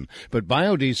system, but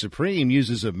BioD Supreme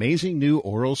uses amazing new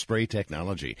oral spray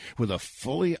technology with a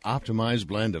fully optimized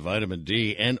blend of vitamin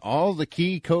D and all the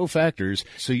key cofactors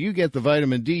so you get the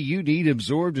vitamin D you need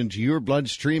absorbed into your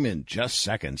bloodstream in just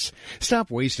seconds. Stop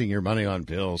wasting your money on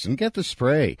pills and get the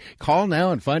spray. Call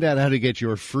now and find out how to get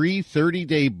your free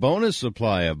 30-day bonus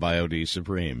supply of BioD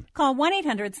Supreme. Call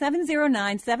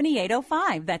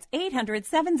 1-800-709-7805. That's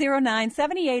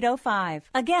 800-709-7805.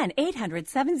 Again,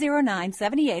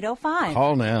 800-709-7805.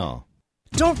 Call now.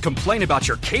 Don't complain about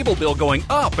your cable bill going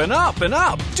up and up and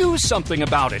up. Do something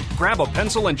about it. Grab a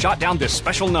pencil and jot down this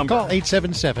special number. Call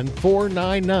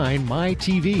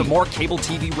 877-499-MY-TV. The more cable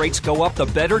TV rates go up, the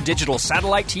better digital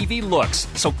satellite TV looks.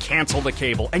 So cancel the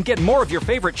cable and get more of your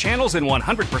favorite channels in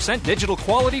 100% digital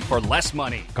quality for less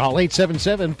money. Call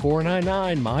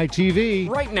 877-499-MY-TV.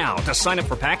 Right now to sign up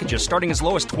for packages starting as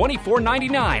low as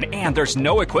 $24.99, and there's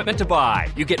no equipment to buy.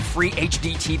 You get free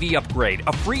HD TV upgrade,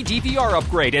 a free DVR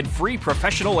upgrade, and free professional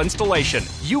installation.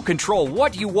 You control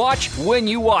what you watch when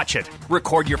you watch it.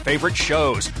 Record your favorite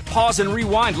shows. Pause and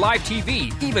rewind live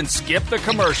TV. Even skip the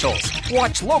commercials.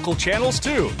 Watch local channels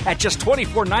too. At just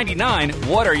 $24.99,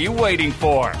 what are you waiting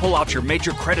for? Pull out your major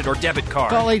credit or debit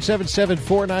card. Call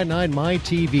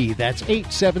 877-499-MY-TV. That's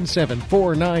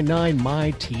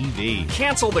 877-499-MY-TV.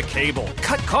 Cancel the cable.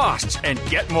 Cut costs and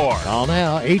get more. Call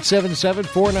now.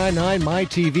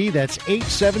 877-499-MY-TV. That's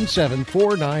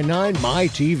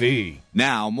 877-499-MY-TV.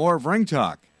 Now, more of Ring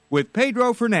Talk with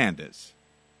Pedro Fernandez.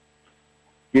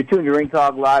 You're tuned to Ring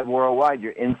Talk Live Worldwide.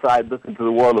 You're inside looking to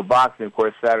the world of boxing. Of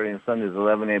course, Saturday and Sundays,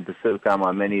 11 a.m. Pacific time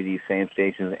on many of these same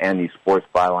stations and the Sports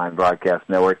Byline Broadcast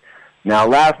Network. Now,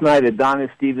 last night,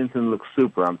 Adonis Stevenson looked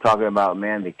super. I'm talking about,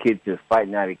 man, the kid just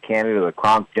fighting out of Canada. The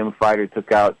Kronk gym fighter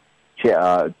took out,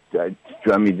 took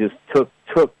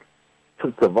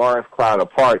Tavares Cloud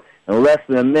apart. In less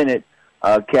than a minute,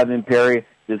 Kevin Perry,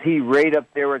 does he rate up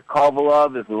there with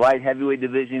Kovalev? Is the light heavyweight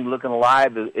division looking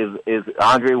alive? Is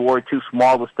Andre Ward too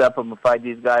small to step up and fight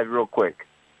these guys real quick?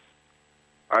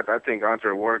 I think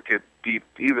Andre Ward could beat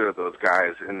either of those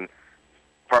guys, and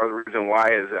part of the reason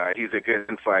why is he's a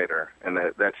good fighter, and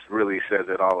that's really says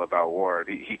it all about Ward.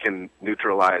 He can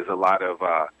neutralize a lot of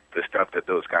the stuff that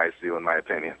those guys do, in my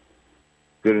opinion.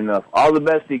 Good enough. All the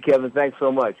best to you, Kevin. Thanks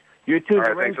so much. You're tuned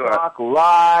to right, Ringtalk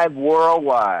live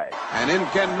worldwide. And in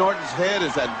Ken Norton's head is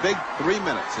that big 3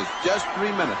 minutes. It's just 3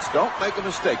 minutes. Don't make a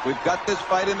mistake. We've got this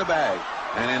fight in the bag.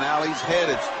 And in Ali's head,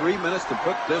 it's 3 minutes to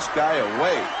put this guy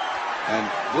away. And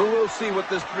we'll see what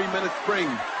this 3 minutes bring,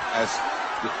 as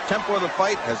the tempo of the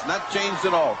fight has not changed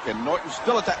at all. Ken Norton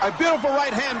still attack. A beautiful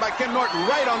right hand by Ken Norton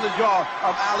right on the jaw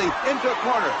of Ali into a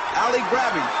corner. Ali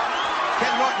grabbing.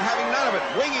 Ken Norton having none of it,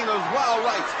 winging those wild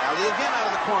rights. Ali again out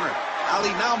of the corner.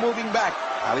 Ali now moving back.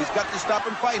 Ali's got to stop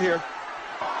and fight here.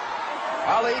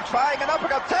 Ali trying an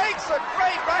uppercut, takes a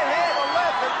great right hand to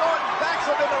left, and Norton backs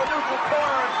him into a neutral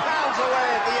corner and pounds away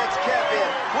at the ex-champion.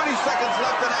 20 seconds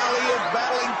left, and Ali is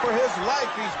battling for his life.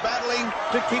 He's battling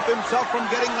to keep himself from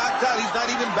getting knocked out. He's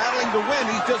not even battling to win.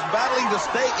 He's just battling to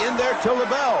stay in there till the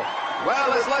bell.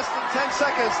 Well, it's less than 10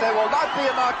 seconds. There will not be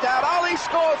a knockdown. Ali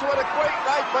scores with a great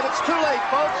right, but it's too late,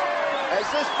 folks. As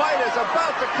this fight is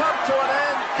about to come to an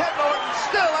end, Ken Norton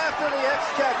still after the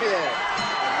ex-champion.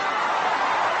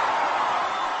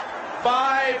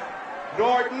 5,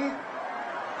 Norton,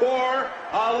 4,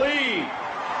 Ali.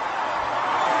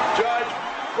 Judge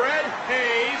Fred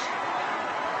Hayes,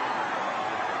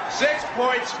 6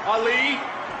 points Ali,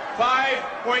 5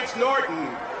 points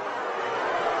Norton.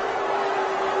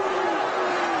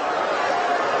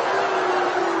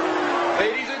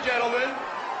 Ladies and gentlemen,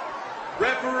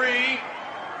 referee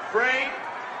Frank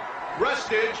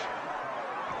Rustage,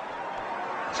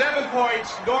 7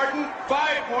 points Norton,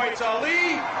 5 points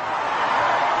Ali.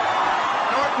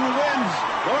 Norton wins.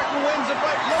 Norton wins the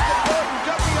fight. Look at Norton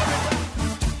jumping up.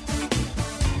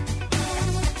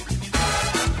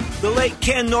 The late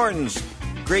Ken Norton's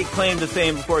great claim to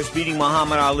fame, of course, beating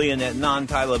Muhammad Ali in that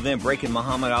non-title event, breaking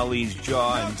Muhammad Ali's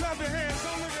jaw. And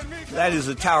that is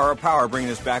the Tower of Power, bringing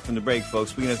us back from the break, folks.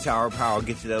 Speaking of Tower of Power, I'll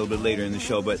get to that a little bit later in the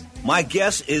show. But my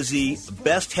guess is the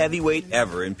best heavyweight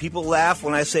ever. And people laugh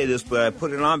when I say this, but I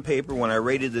put it on paper when I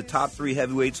rated the top 3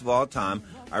 heavyweights of all time.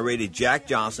 I rated Jack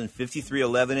Johnson, 53,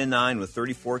 11, and 9 with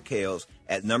 34 KOs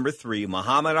at number 3.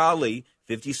 Muhammad Ali,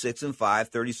 56 and 5,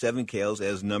 37 KOs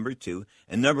as number 2.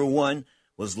 And number 1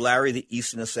 was Larry the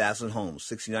Eastern Assassin Holmes,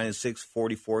 69 and 6,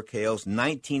 44 KOs,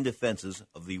 19 defenses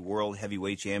of the World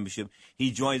Heavyweight Championship.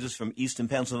 He joins us from Easton,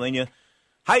 Pennsylvania.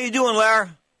 How you doing,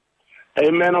 Larry?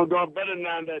 Hey, man, I'm doing better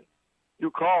now that you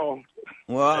call.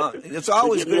 Well, it's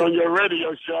always good on your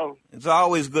radio show. It's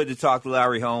always good to talk to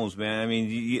Larry Holmes, man. I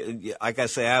mean, like I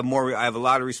say, I have a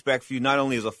lot of respect for you, not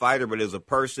only as a fighter but as a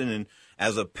person and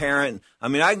as a parent. I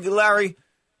mean, Larry,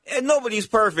 and nobody's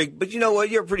perfect, but you know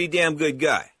what? You're a pretty damn good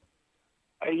guy.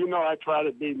 Hey, you know I try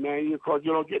to be, man. Because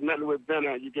you don't get nothing with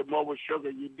vinegar. You get more with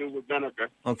sugar you do with vinegar.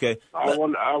 Okay. I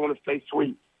want to stay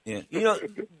sweet. Yeah.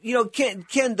 You know, Ken,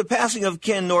 the passing of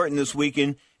Ken Norton this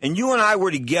weekend, and you and I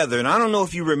were together, and I don't know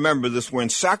if you remember this. We're in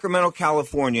Sacramento,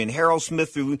 California, and Harold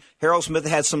Smith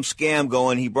had some scam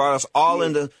going. He brought us all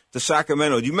into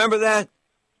Sacramento. Do you remember that?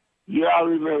 Yeah, I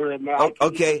remember it now.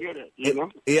 Okay.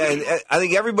 Yeah, and I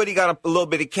think everybody got a little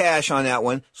bit of cash on that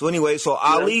one. So anyway,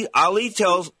 Ali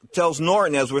tells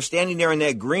Norton, as we're standing there in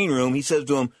that green room, he says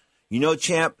to him, "You know,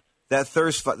 champ, that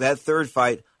third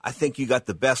fight, I think you got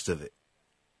the best of it."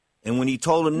 And when he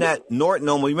told him that, Norton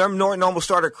almost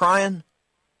started crying?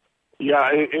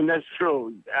 Yeah, and that's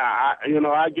true.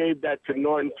 I gave that to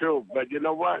Norton too. But you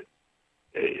know what?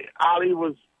 Ali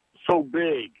was so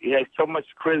big. He had so much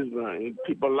charisma, and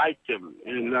people liked him,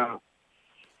 and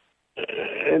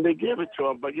they gave it to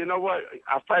him. But you know what?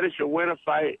 A fighter should win a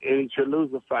fight and he should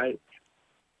lose a fight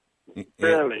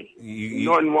fairly.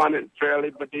 Norton won it fairly,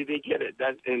 but they didn't get it.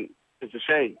 It's a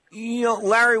shame. You know,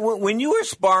 Larry, when you were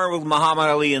sparring with Muhammad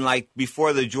Ali and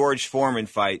before the George Foreman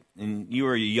fight, and you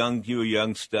were a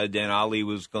young stud, then Ali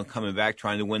was coming back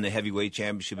trying to win the heavyweight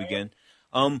championship again.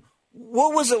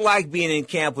 What was it like being in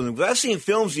camp with him? Because I've seen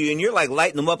films of you, and you're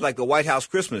lighting them up like a White House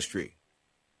Christmas tree.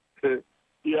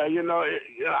 Yeah,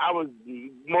 I was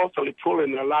mostly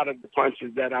pulling a lot of the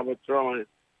punches that I was throwing.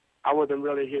 I wasn't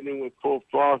really hitting with full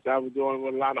force. I was doing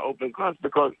with a lot of open cuts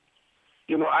because,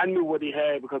 I knew what he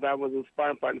had because I was a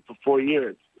sparring partner for 4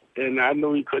 years, and I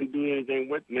knew he couldn't do anything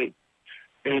with me.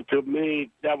 And to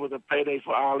me, that was a payday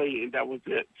for Ali, and that was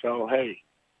it. So, hey,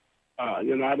 I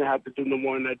didn't have to do no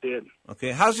more than I did.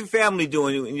 Okay, how's your family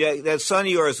doing? That son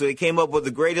of yours, they came up with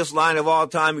the greatest line of all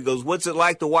time. He goes, "What's it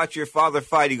like to watch your father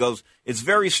fight?" He goes, "It's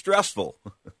very stressful."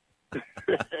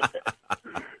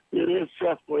 It is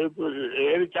stressful.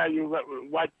 Anytime you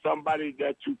watch somebody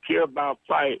that you care about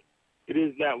fight, it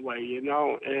is that way, and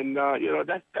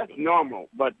that's normal.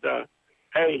 But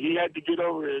hey, he had to get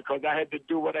over it because I had to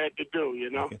do what I had to do,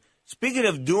 Okay. Speaking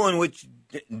of doing what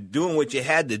you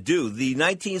had to do, the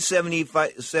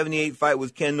 1978 fight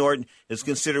with Ken Norton is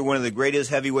considered one of the greatest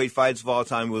heavyweight fights of all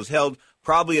time. It was held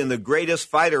probably in the greatest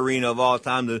fight arena of all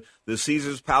time, the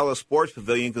Caesars Palace Sports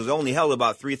Pavilion, because it only held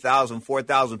about 3,000,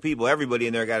 4,000 people. Everybody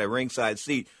in there got a ringside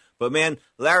seat. But man,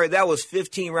 Larry, that was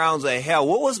 15 rounds of hell.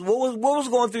 What was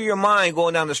going through your mind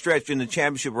going down the stretch in the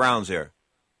championship rounds there?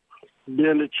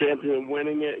 Being the champion,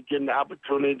 winning it, getting the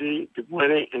opportunity to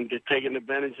win it, and just taking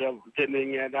advantage of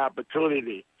getting that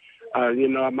opportunity. I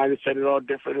might have said it all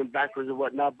different and backwards and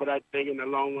whatnot, but I think in the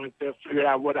long run they'll figure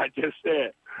out what I just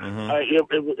said.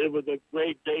 It was a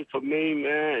great day for me,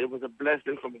 man. It was a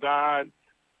blessing from God.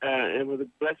 It was a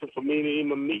blessing for me to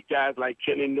even meet guys like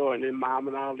Kenny Norton and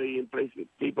Muhammad Ali and places,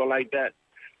 people like that.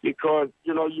 Because,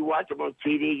 you watch them on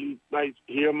TV, you might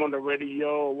hear them on the radio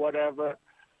or whatever,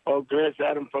 or glance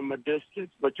at them from a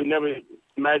distance, but you never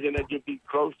imagine that you'd be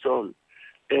close to them.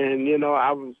 And,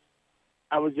 I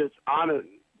was just honored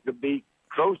to be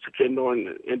close to Kenny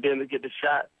Norton, and then to get the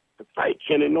shot to fight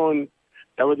Kenny Norton,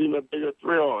 that was even a bigger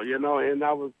thrill, and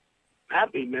I was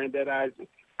happy, man, that I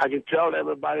can tell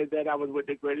everybody that I was with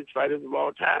the greatest fighters of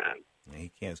all time.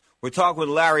 He can't. We're talking with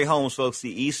Larry Holmes, folks,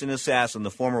 the Eastern Assassin, the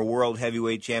former world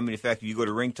heavyweight champion. In fact, if you go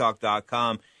to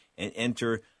ringtalk.com and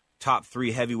enter top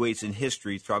 3 heavyweights in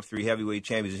history, top 3 heavyweight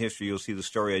champions in history, you'll see the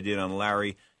story I did on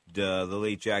Larry, the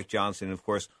late Jack Johnson, and, of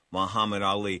course, Muhammad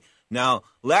Ali. Now,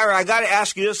 Larry, I got to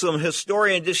ask you this. Some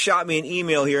historian just shot me an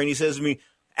email here, and he says to me,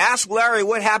 ask Larry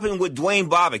what happened with Dwayne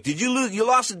Bobbick. Did you lose? You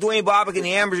lost to Dwayne Bobbick in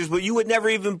the amateurs, but you would never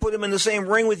even put him in the same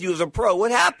ring with you as a pro.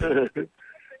 What happened?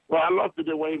 Well, I lost to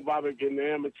Dwayne Bobbick in the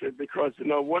amateurs because,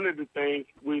 one of the things,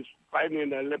 we was fighting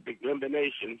in the Olympic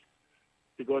elimination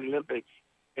to go to the Olympics.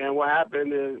 And what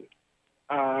happened is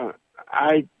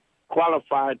I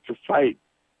qualified to fight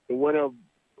the winner of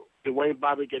Dwayne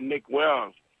Bobbick and Nick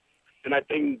Wells. And I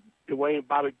think Dwayne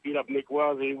Bobbick beat up Nick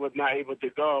Wells and he was not able to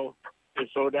go. And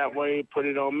so that way he put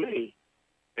it on me.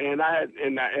 And at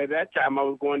that time I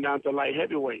was going down to light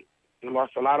heavyweight and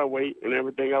lost a lot of weight and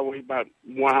everything. I weighed about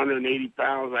 180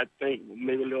 pounds, I think,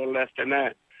 maybe a little less than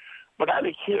that. But I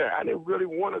didn't care. I didn't really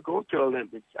want to go to the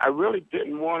Olympics. I really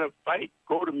didn't want to fight,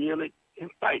 go to Munich and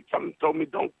fight. Something told me,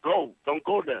 don't go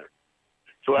there.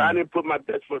 So I didn't put my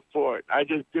best foot forward. I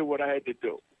just did what I had to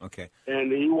do. Okay.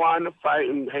 And he wanted to fight,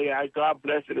 and hey, God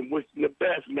bless it and wish him the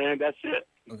best, man. That's it.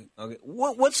 Okay.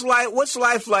 What's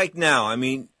life like now? I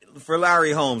mean, for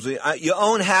Larry Holmes, you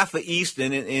own half of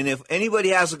Easton, and if anybody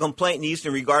has a complaint in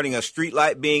Easton regarding a street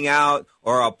light being out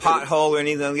or a pothole or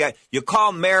anything like that, you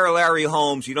call Mayor Larry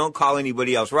Holmes. You don't call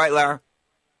anybody else, right, Larry?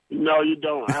 No, you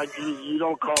don't. You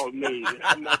don't call me.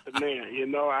 I'm not the man.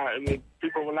 I mean,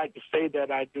 people would like to say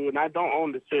that I do, and I don't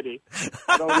own the city.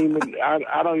 I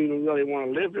don't even really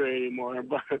want to live here anymore,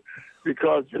 but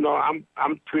because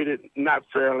I'm treated not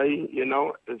fairly.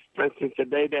 For instance,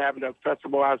 today they're having a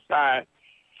festival outside,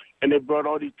 and they brought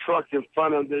all these trucks in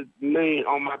front of me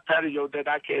on my patio that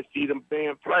I can't see them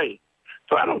band play.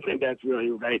 So I don't think that's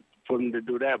really right for them to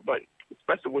do that. But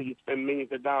especially when you spend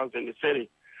millions of dollars in the city.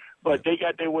 But they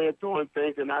got their way of doing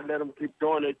things, and I let them keep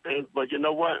doing their things. But you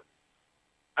know what?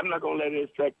 I'm not going to let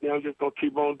it affect me. I'm just going to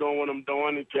keep on doing what I'm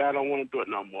doing until I don't want to do it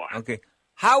no more. Okay.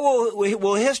 How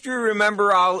will history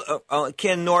remember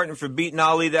Ken Norton for beating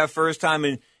Ali that first time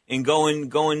and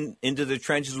going into the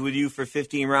trenches with you for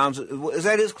 15 rounds? Is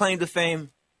that his claim to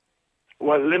fame?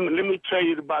 Well, let me tell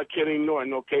you about Kenny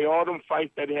Norton, okay? All them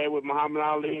fights that he had with Muhammad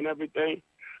Ali and everything.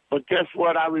 But guess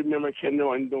what I remember Ken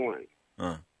Norton doing?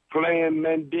 Playing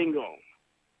Mandingo,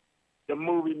 the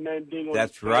movie Mandingo.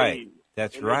 That's right.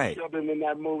 That's and right. They killed him in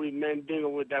that movie Mandingo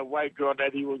with that white girl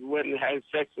that he was with and had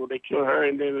sex with. They killed her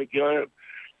and then they killed him.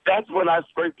 That's when I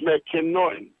first met Ken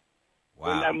Norton. Wow.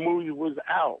 When that movie was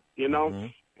out, Mm-hmm.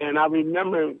 And I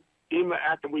remember even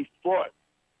after we fought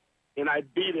and I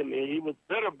beat him and he was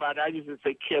bitter about it, I used to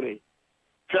say, Kenny,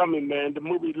 tell me, man, the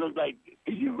movie looked like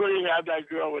you really have that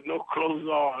girl with no clothes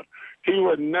on. He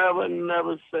would never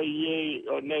say yay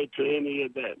or nay to any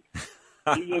of that.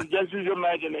 Just use your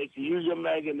imagination. Use your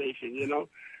imagination,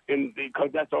 and because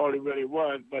that's all he really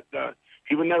was. But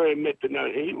he would never admit to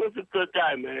nothing. He was a good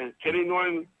guy, man. Kenny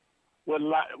Norton was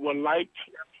liked.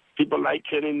 People like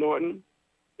Kenny Norton.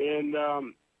 And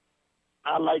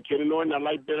I like Kenny Norton. I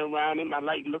like being around him. I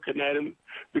like looking at him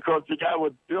because the guy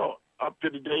was built up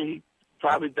to the day he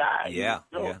probably died.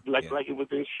 Like he was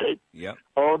in shape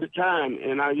all the time.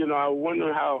 And I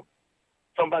wonder how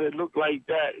somebody looked like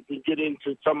that can get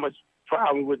into so much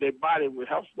problem with their body, with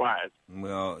health-wise.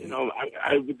 Well, with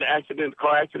the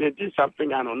car accident did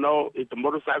something. I don't know if the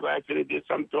motorcycle accident did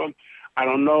something to him. I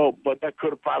don't know, but that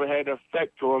could have probably had an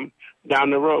effect to him down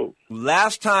the road.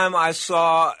 Last time I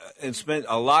saw and spent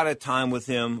a lot of time with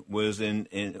him was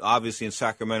obviously in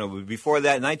Sacramento. But before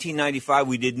that, 1995,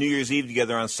 we did New Year's Eve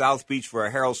together on South Beach for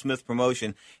a Harold Smith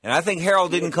promotion. And I think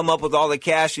Harold didn't come up with all the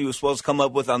cash he was supposed to come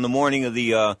up with on the morning of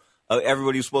the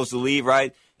everybody was supposed to leave,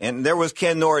 right? And there was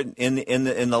Ken Norton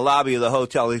in the lobby of the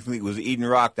hotel. I think it was Eden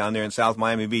Rock down there in South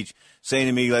Miami Beach, saying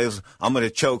to me, like, I'm going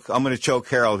to choke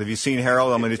Harold. Have you seen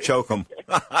Harold? I'm going to choke him.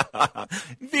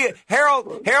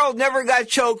 Harold never got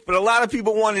choked, but a lot of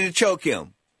people wanted to choke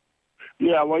him.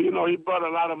 Yeah, well, he brought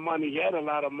a lot of money. He had a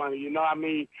lot of money.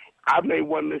 I made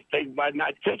one mistake by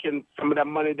not taking some of that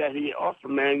money that he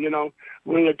offered, man.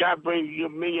 When a guy brings you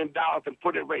 $1 million and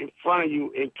put it right in front of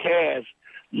you in cash,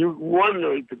 you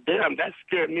wonder, damn, that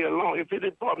scared me alone. If it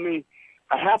had brought me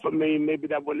 $500,000, maybe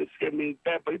that wouldn't have scared me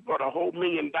that. But he brought a whole $1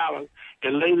 million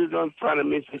and laid it in front of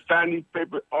me and said, sign these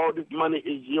papers, all this money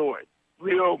is yours.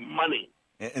 Real money.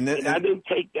 And I didn't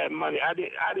take that money. I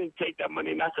didn't take that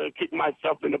money, and I could have kicked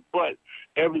myself in the butt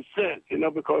ever since,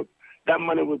 because that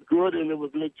money was good and it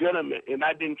was legitimate, and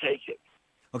I didn't take it.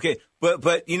 Okay, but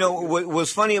what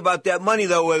was funny about that money,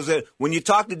 though, was that when you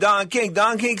talked to Don King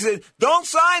said, don't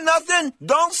sign nothing,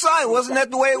 don't sign. Wasn't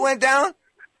that the way it went down?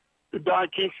 Don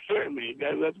King scared me.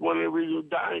 That's one of the reasons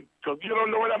dying, because you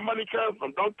don't know where that money comes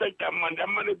from. Don't take that money. That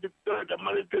money is good. That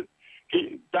money is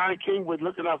Don King was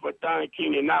looking out for Don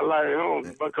King and not Larry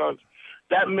Holmes, because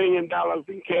that $1 million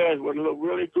in cash would look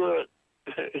really good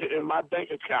in my bank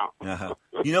account. Uh-huh.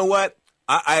 You know what?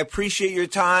 I appreciate your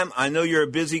time. I know you're a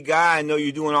busy guy. I know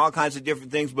you're doing all kinds of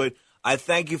different things, but I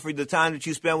thank you for the time that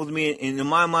you spent with me. And in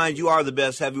my mind, you are the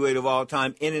best heavyweight of all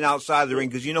time in and outside the ring.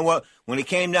 Because you know what? When it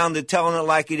came down to telling it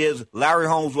like it is, Larry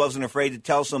Holmes wasn't afraid to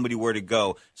tell somebody where to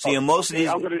go. See, and most of these...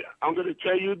 I'm gonna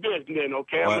tell you this then,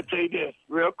 okay? What? I'm going to tell you this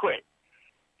real quick.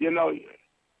 If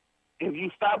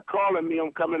you stop calling me,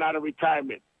 I'm coming out of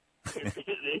retirement.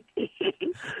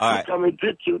 All right. Come and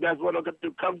get you. That's what I'm going to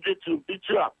do. Come get you. Beat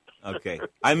you up. Okay.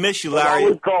 I miss you, Larry.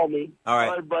 Always call me. All right.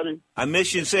 All right, buddy. I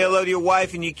miss you. Say hello to your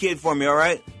wife and your kid for me, all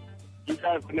right? You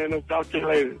guys, Fernandez. Talk to you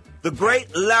later. The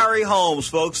great Larry Holmes,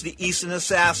 folks, the Eastern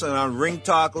Assassin on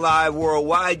Ringtalk Live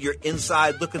Worldwide. You're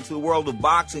inside looking through the world of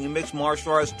boxing and mixed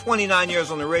martial arts. 29 years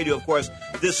on the radio, of course.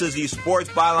 This is the Sports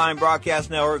Byline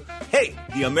Broadcast Network. Hey,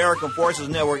 the American Forces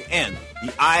Network and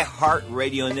the iHeart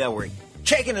Radio Network.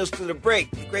 Taking us to the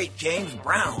break, the great James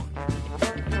Brown.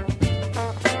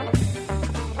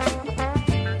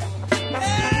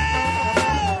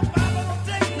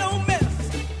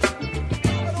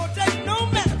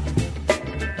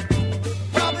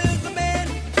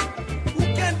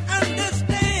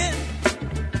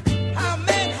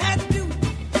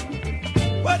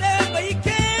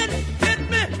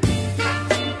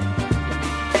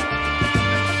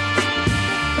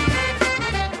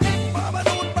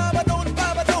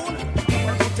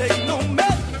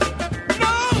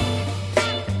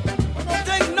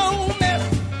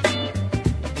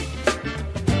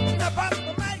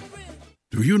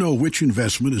 Do you know which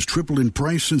investment has tripled in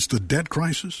price since the debt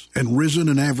crisis and risen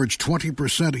an average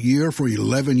 20% a year for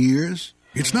 11 years?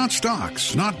 It's not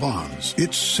stocks, not bonds,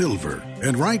 it's silver.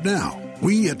 And right now,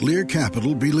 we at Lear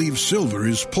Capital believe silver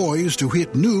is poised to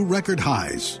hit new record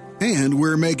highs. And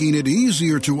we're making it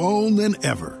easier to own than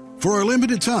ever. For a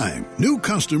limited time, new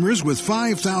customers with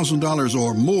 $5,000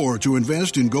 or more to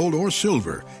invest in gold or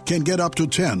silver can get up to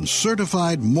 10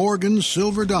 certified Morgan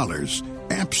silver dollars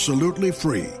absolutely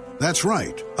free. That's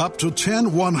right, up to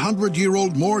 10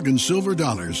 100-year-old Morgan silver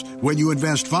dollars when you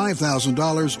invest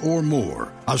 $5,000 or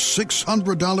more. A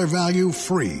 $600 value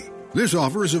free. This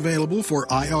offer is available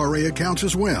for IRA accounts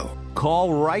as well.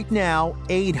 Call right now,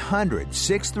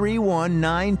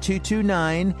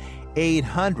 800-631-9229,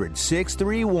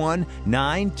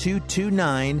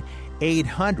 800-631-9229,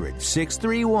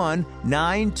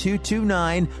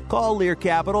 800-631-9229. Call Lear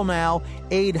Capital now,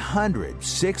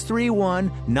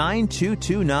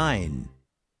 800-631-9229.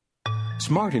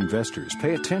 Smart investors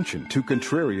pay attention to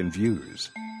contrarian views.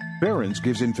 Barron's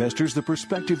gives investors the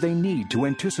perspective they need to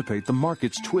anticipate the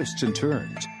market's twists and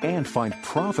turns and find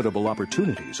profitable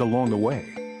opportunities along the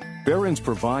way. Barron's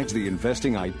provides the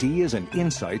investing ideas and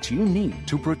insights you need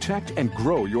to protect and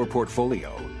grow your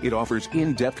portfolio. It offers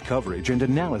in-depth coverage and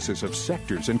analysis of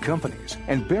sectors and companies.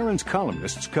 And Barron's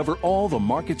columnists cover all the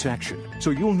market's action, so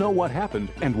you'll know what happened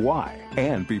and why,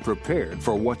 and be prepared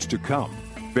for what's to come.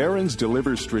 Barron's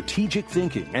delivers strategic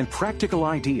thinking and practical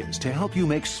ideas to help you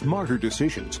make smarter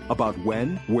decisions about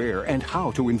when, where, and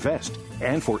how to invest.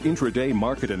 And for intraday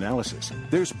market analysis,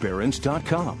 there's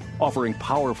Barron's.com, offering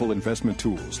powerful investment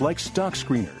tools like Stock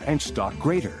Screener and Stock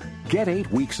Grader. Get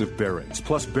 8 weeks of Barron's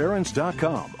plus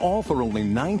Barron's.com, all for only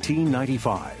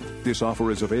 $19.95. This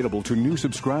offer is available to new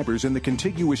subscribers in the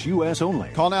contiguous U.S. only.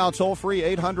 Call now toll-free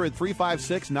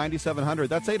 800-356-9700.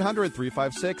 That's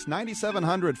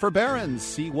 800-356-9700 for Barron's.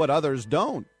 See what others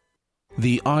don't.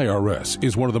 The IRS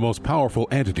is one of the most powerful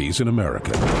entities in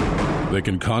America. They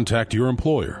can contact your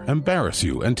employer, embarrass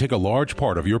you, and take a large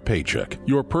part of your paycheck.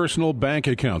 Your personal bank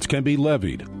accounts can be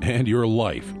levied, and your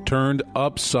life turned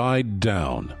upside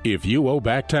down. If you owe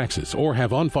back taxes or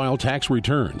have unfiled tax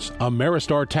returns,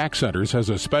 Ameristar Tax Centers has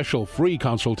a special free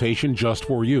consultation just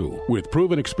for you. With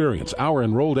proven experience, our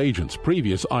enrolled agents,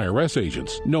 previous IRS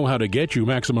agents, know how to get you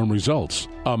maximum results.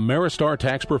 Ameristar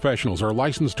Tax Professionals are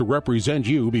licensed to represent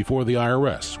you before the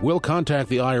IRS. We'll contact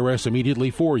the IRS immediately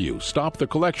for you, stop the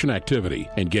collection activity,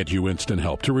 and get you instant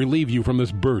help to relieve you from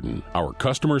this burden. Our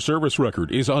customer service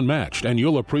record is unmatched, and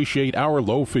you'll appreciate our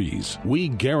low fees. We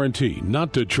guarantee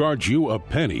not to charge you a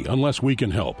penny unless we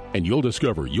can help, and you'll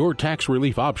discover your tax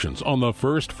relief options on the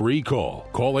first free call.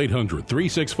 Call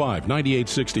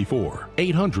 800-365-9864.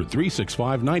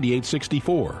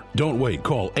 800-365-9864. Don't wait.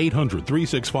 Call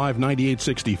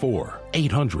 800-365-9864.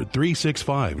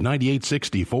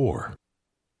 800-365-9864.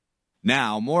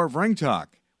 Now, more of Ring Talk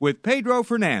with Pedro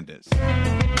Fernandez.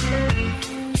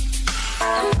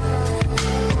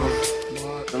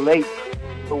 The late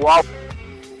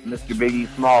Mr. Biggie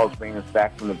Smalls bringing us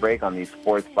back from the break on the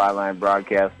Sports Byline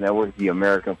Broadcast Network, the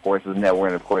American Forces Network,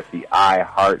 and, of course, the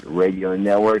iHeart Radio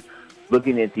Network.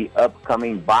 Looking at the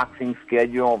upcoming boxing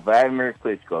schedule, Vladimir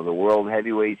Klitschko, the world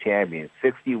heavyweight champion,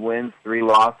 60 wins, 3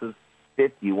 losses,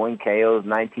 51 KOs,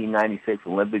 1996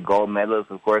 Olympic gold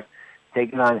medalist, of course,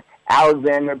 taking on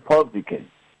Alexander Povetkin.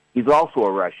 He's also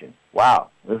a Russian. Wow,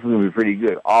 this is going to be pretty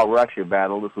good. All-Russia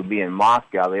battle. This will be in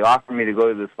Moscow. They offered me to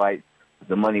go to this fight, but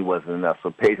the money wasn't enough,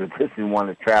 so Pedro didn't want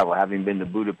to travel. Having been to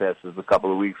Budapest just a couple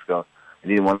of weeks ago, I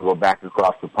didn't want to go back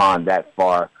across the pond that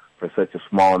far for such a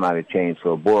small amount of change.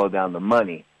 So it boiled down to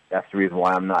money. That's the reason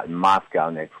why I'm not in Moscow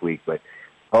next week. But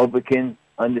Povetkin,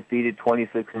 undefeated,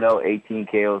 26-0, 18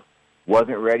 KOs.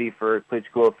 Wasn't ready for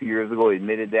Klitschko a few years ago. He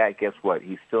admitted that. Guess what?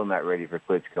 He's still not ready for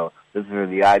Klitschko. This is for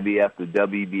the IBF, the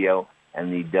WBO,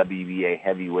 and the WBA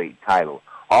heavyweight title.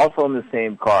 Also on the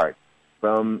same card,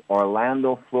 from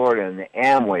Orlando, Florida, in the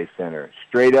Amway Center.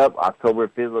 Straight up, October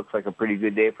 5th looks like a pretty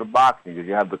good day for boxing because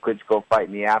you have the Klitschko fight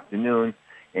in the afternoon,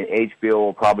 and HBO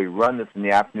will probably run this in the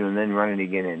afternoon and then run it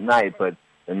again at night. But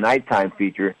the nighttime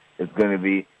feature is going to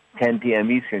be 10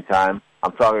 p.m. Eastern Time.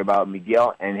 I'm talking about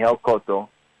Miguel Angel Cotto,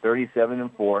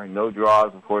 37-4, no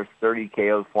draws, of course, 30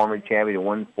 KOs, former champion at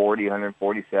 140,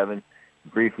 147,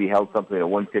 briefly held something at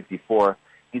 154.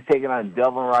 He's taking on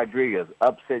Delvin Rodriguez,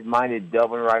 upset-minded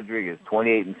Delvin Rodriguez,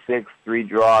 28-6, 3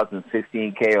 draws and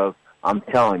 16 KOs. I'm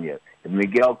telling you, if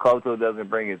Miguel Cotto doesn't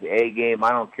bring his A game, I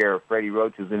don't care if Freddie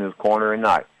Roach is in his corner or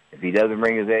not. If he doesn't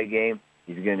bring his A game,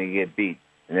 he's going to get beat,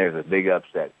 and there's a big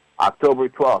upset. October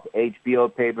 12th, HBO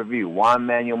pay-per-view, Juan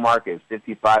Manuel Marquez,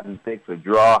 55-6, a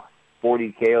draw,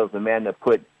 40 KOs, the man that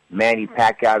put Manny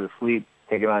Pacquiao to sleep,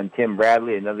 taking on Tim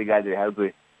Bradley, another guy that has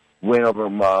a win over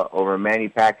Manny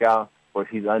Pacquiao. Of course,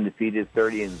 he's undefeated,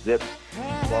 30-0,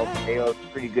 12 KOs,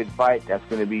 pretty good fight. That's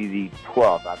going to be the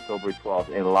 12th, October 12th,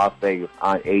 in Las Vegas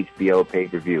on HBO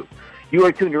pay-per-view. You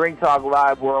are tuned to Ring Talk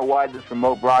Live Worldwide. This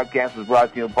remote broadcast is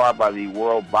brought to you in part by the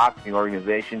World Boxing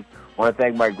Organization. I want to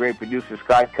thank my great producer,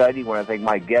 Scott Cuddy. I want to thank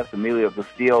my guests, Emilio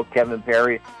Castillo, Kevin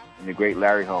Perry, and the great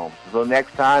Larry Holmes. Until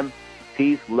next time,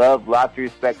 peace, love, lots of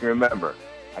respect, and remember,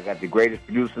 I got the greatest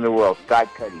producer in the world, Scott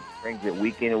Cuddy. Brings it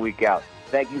week in and week out.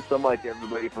 Thank you so much,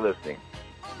 everybody, for listening.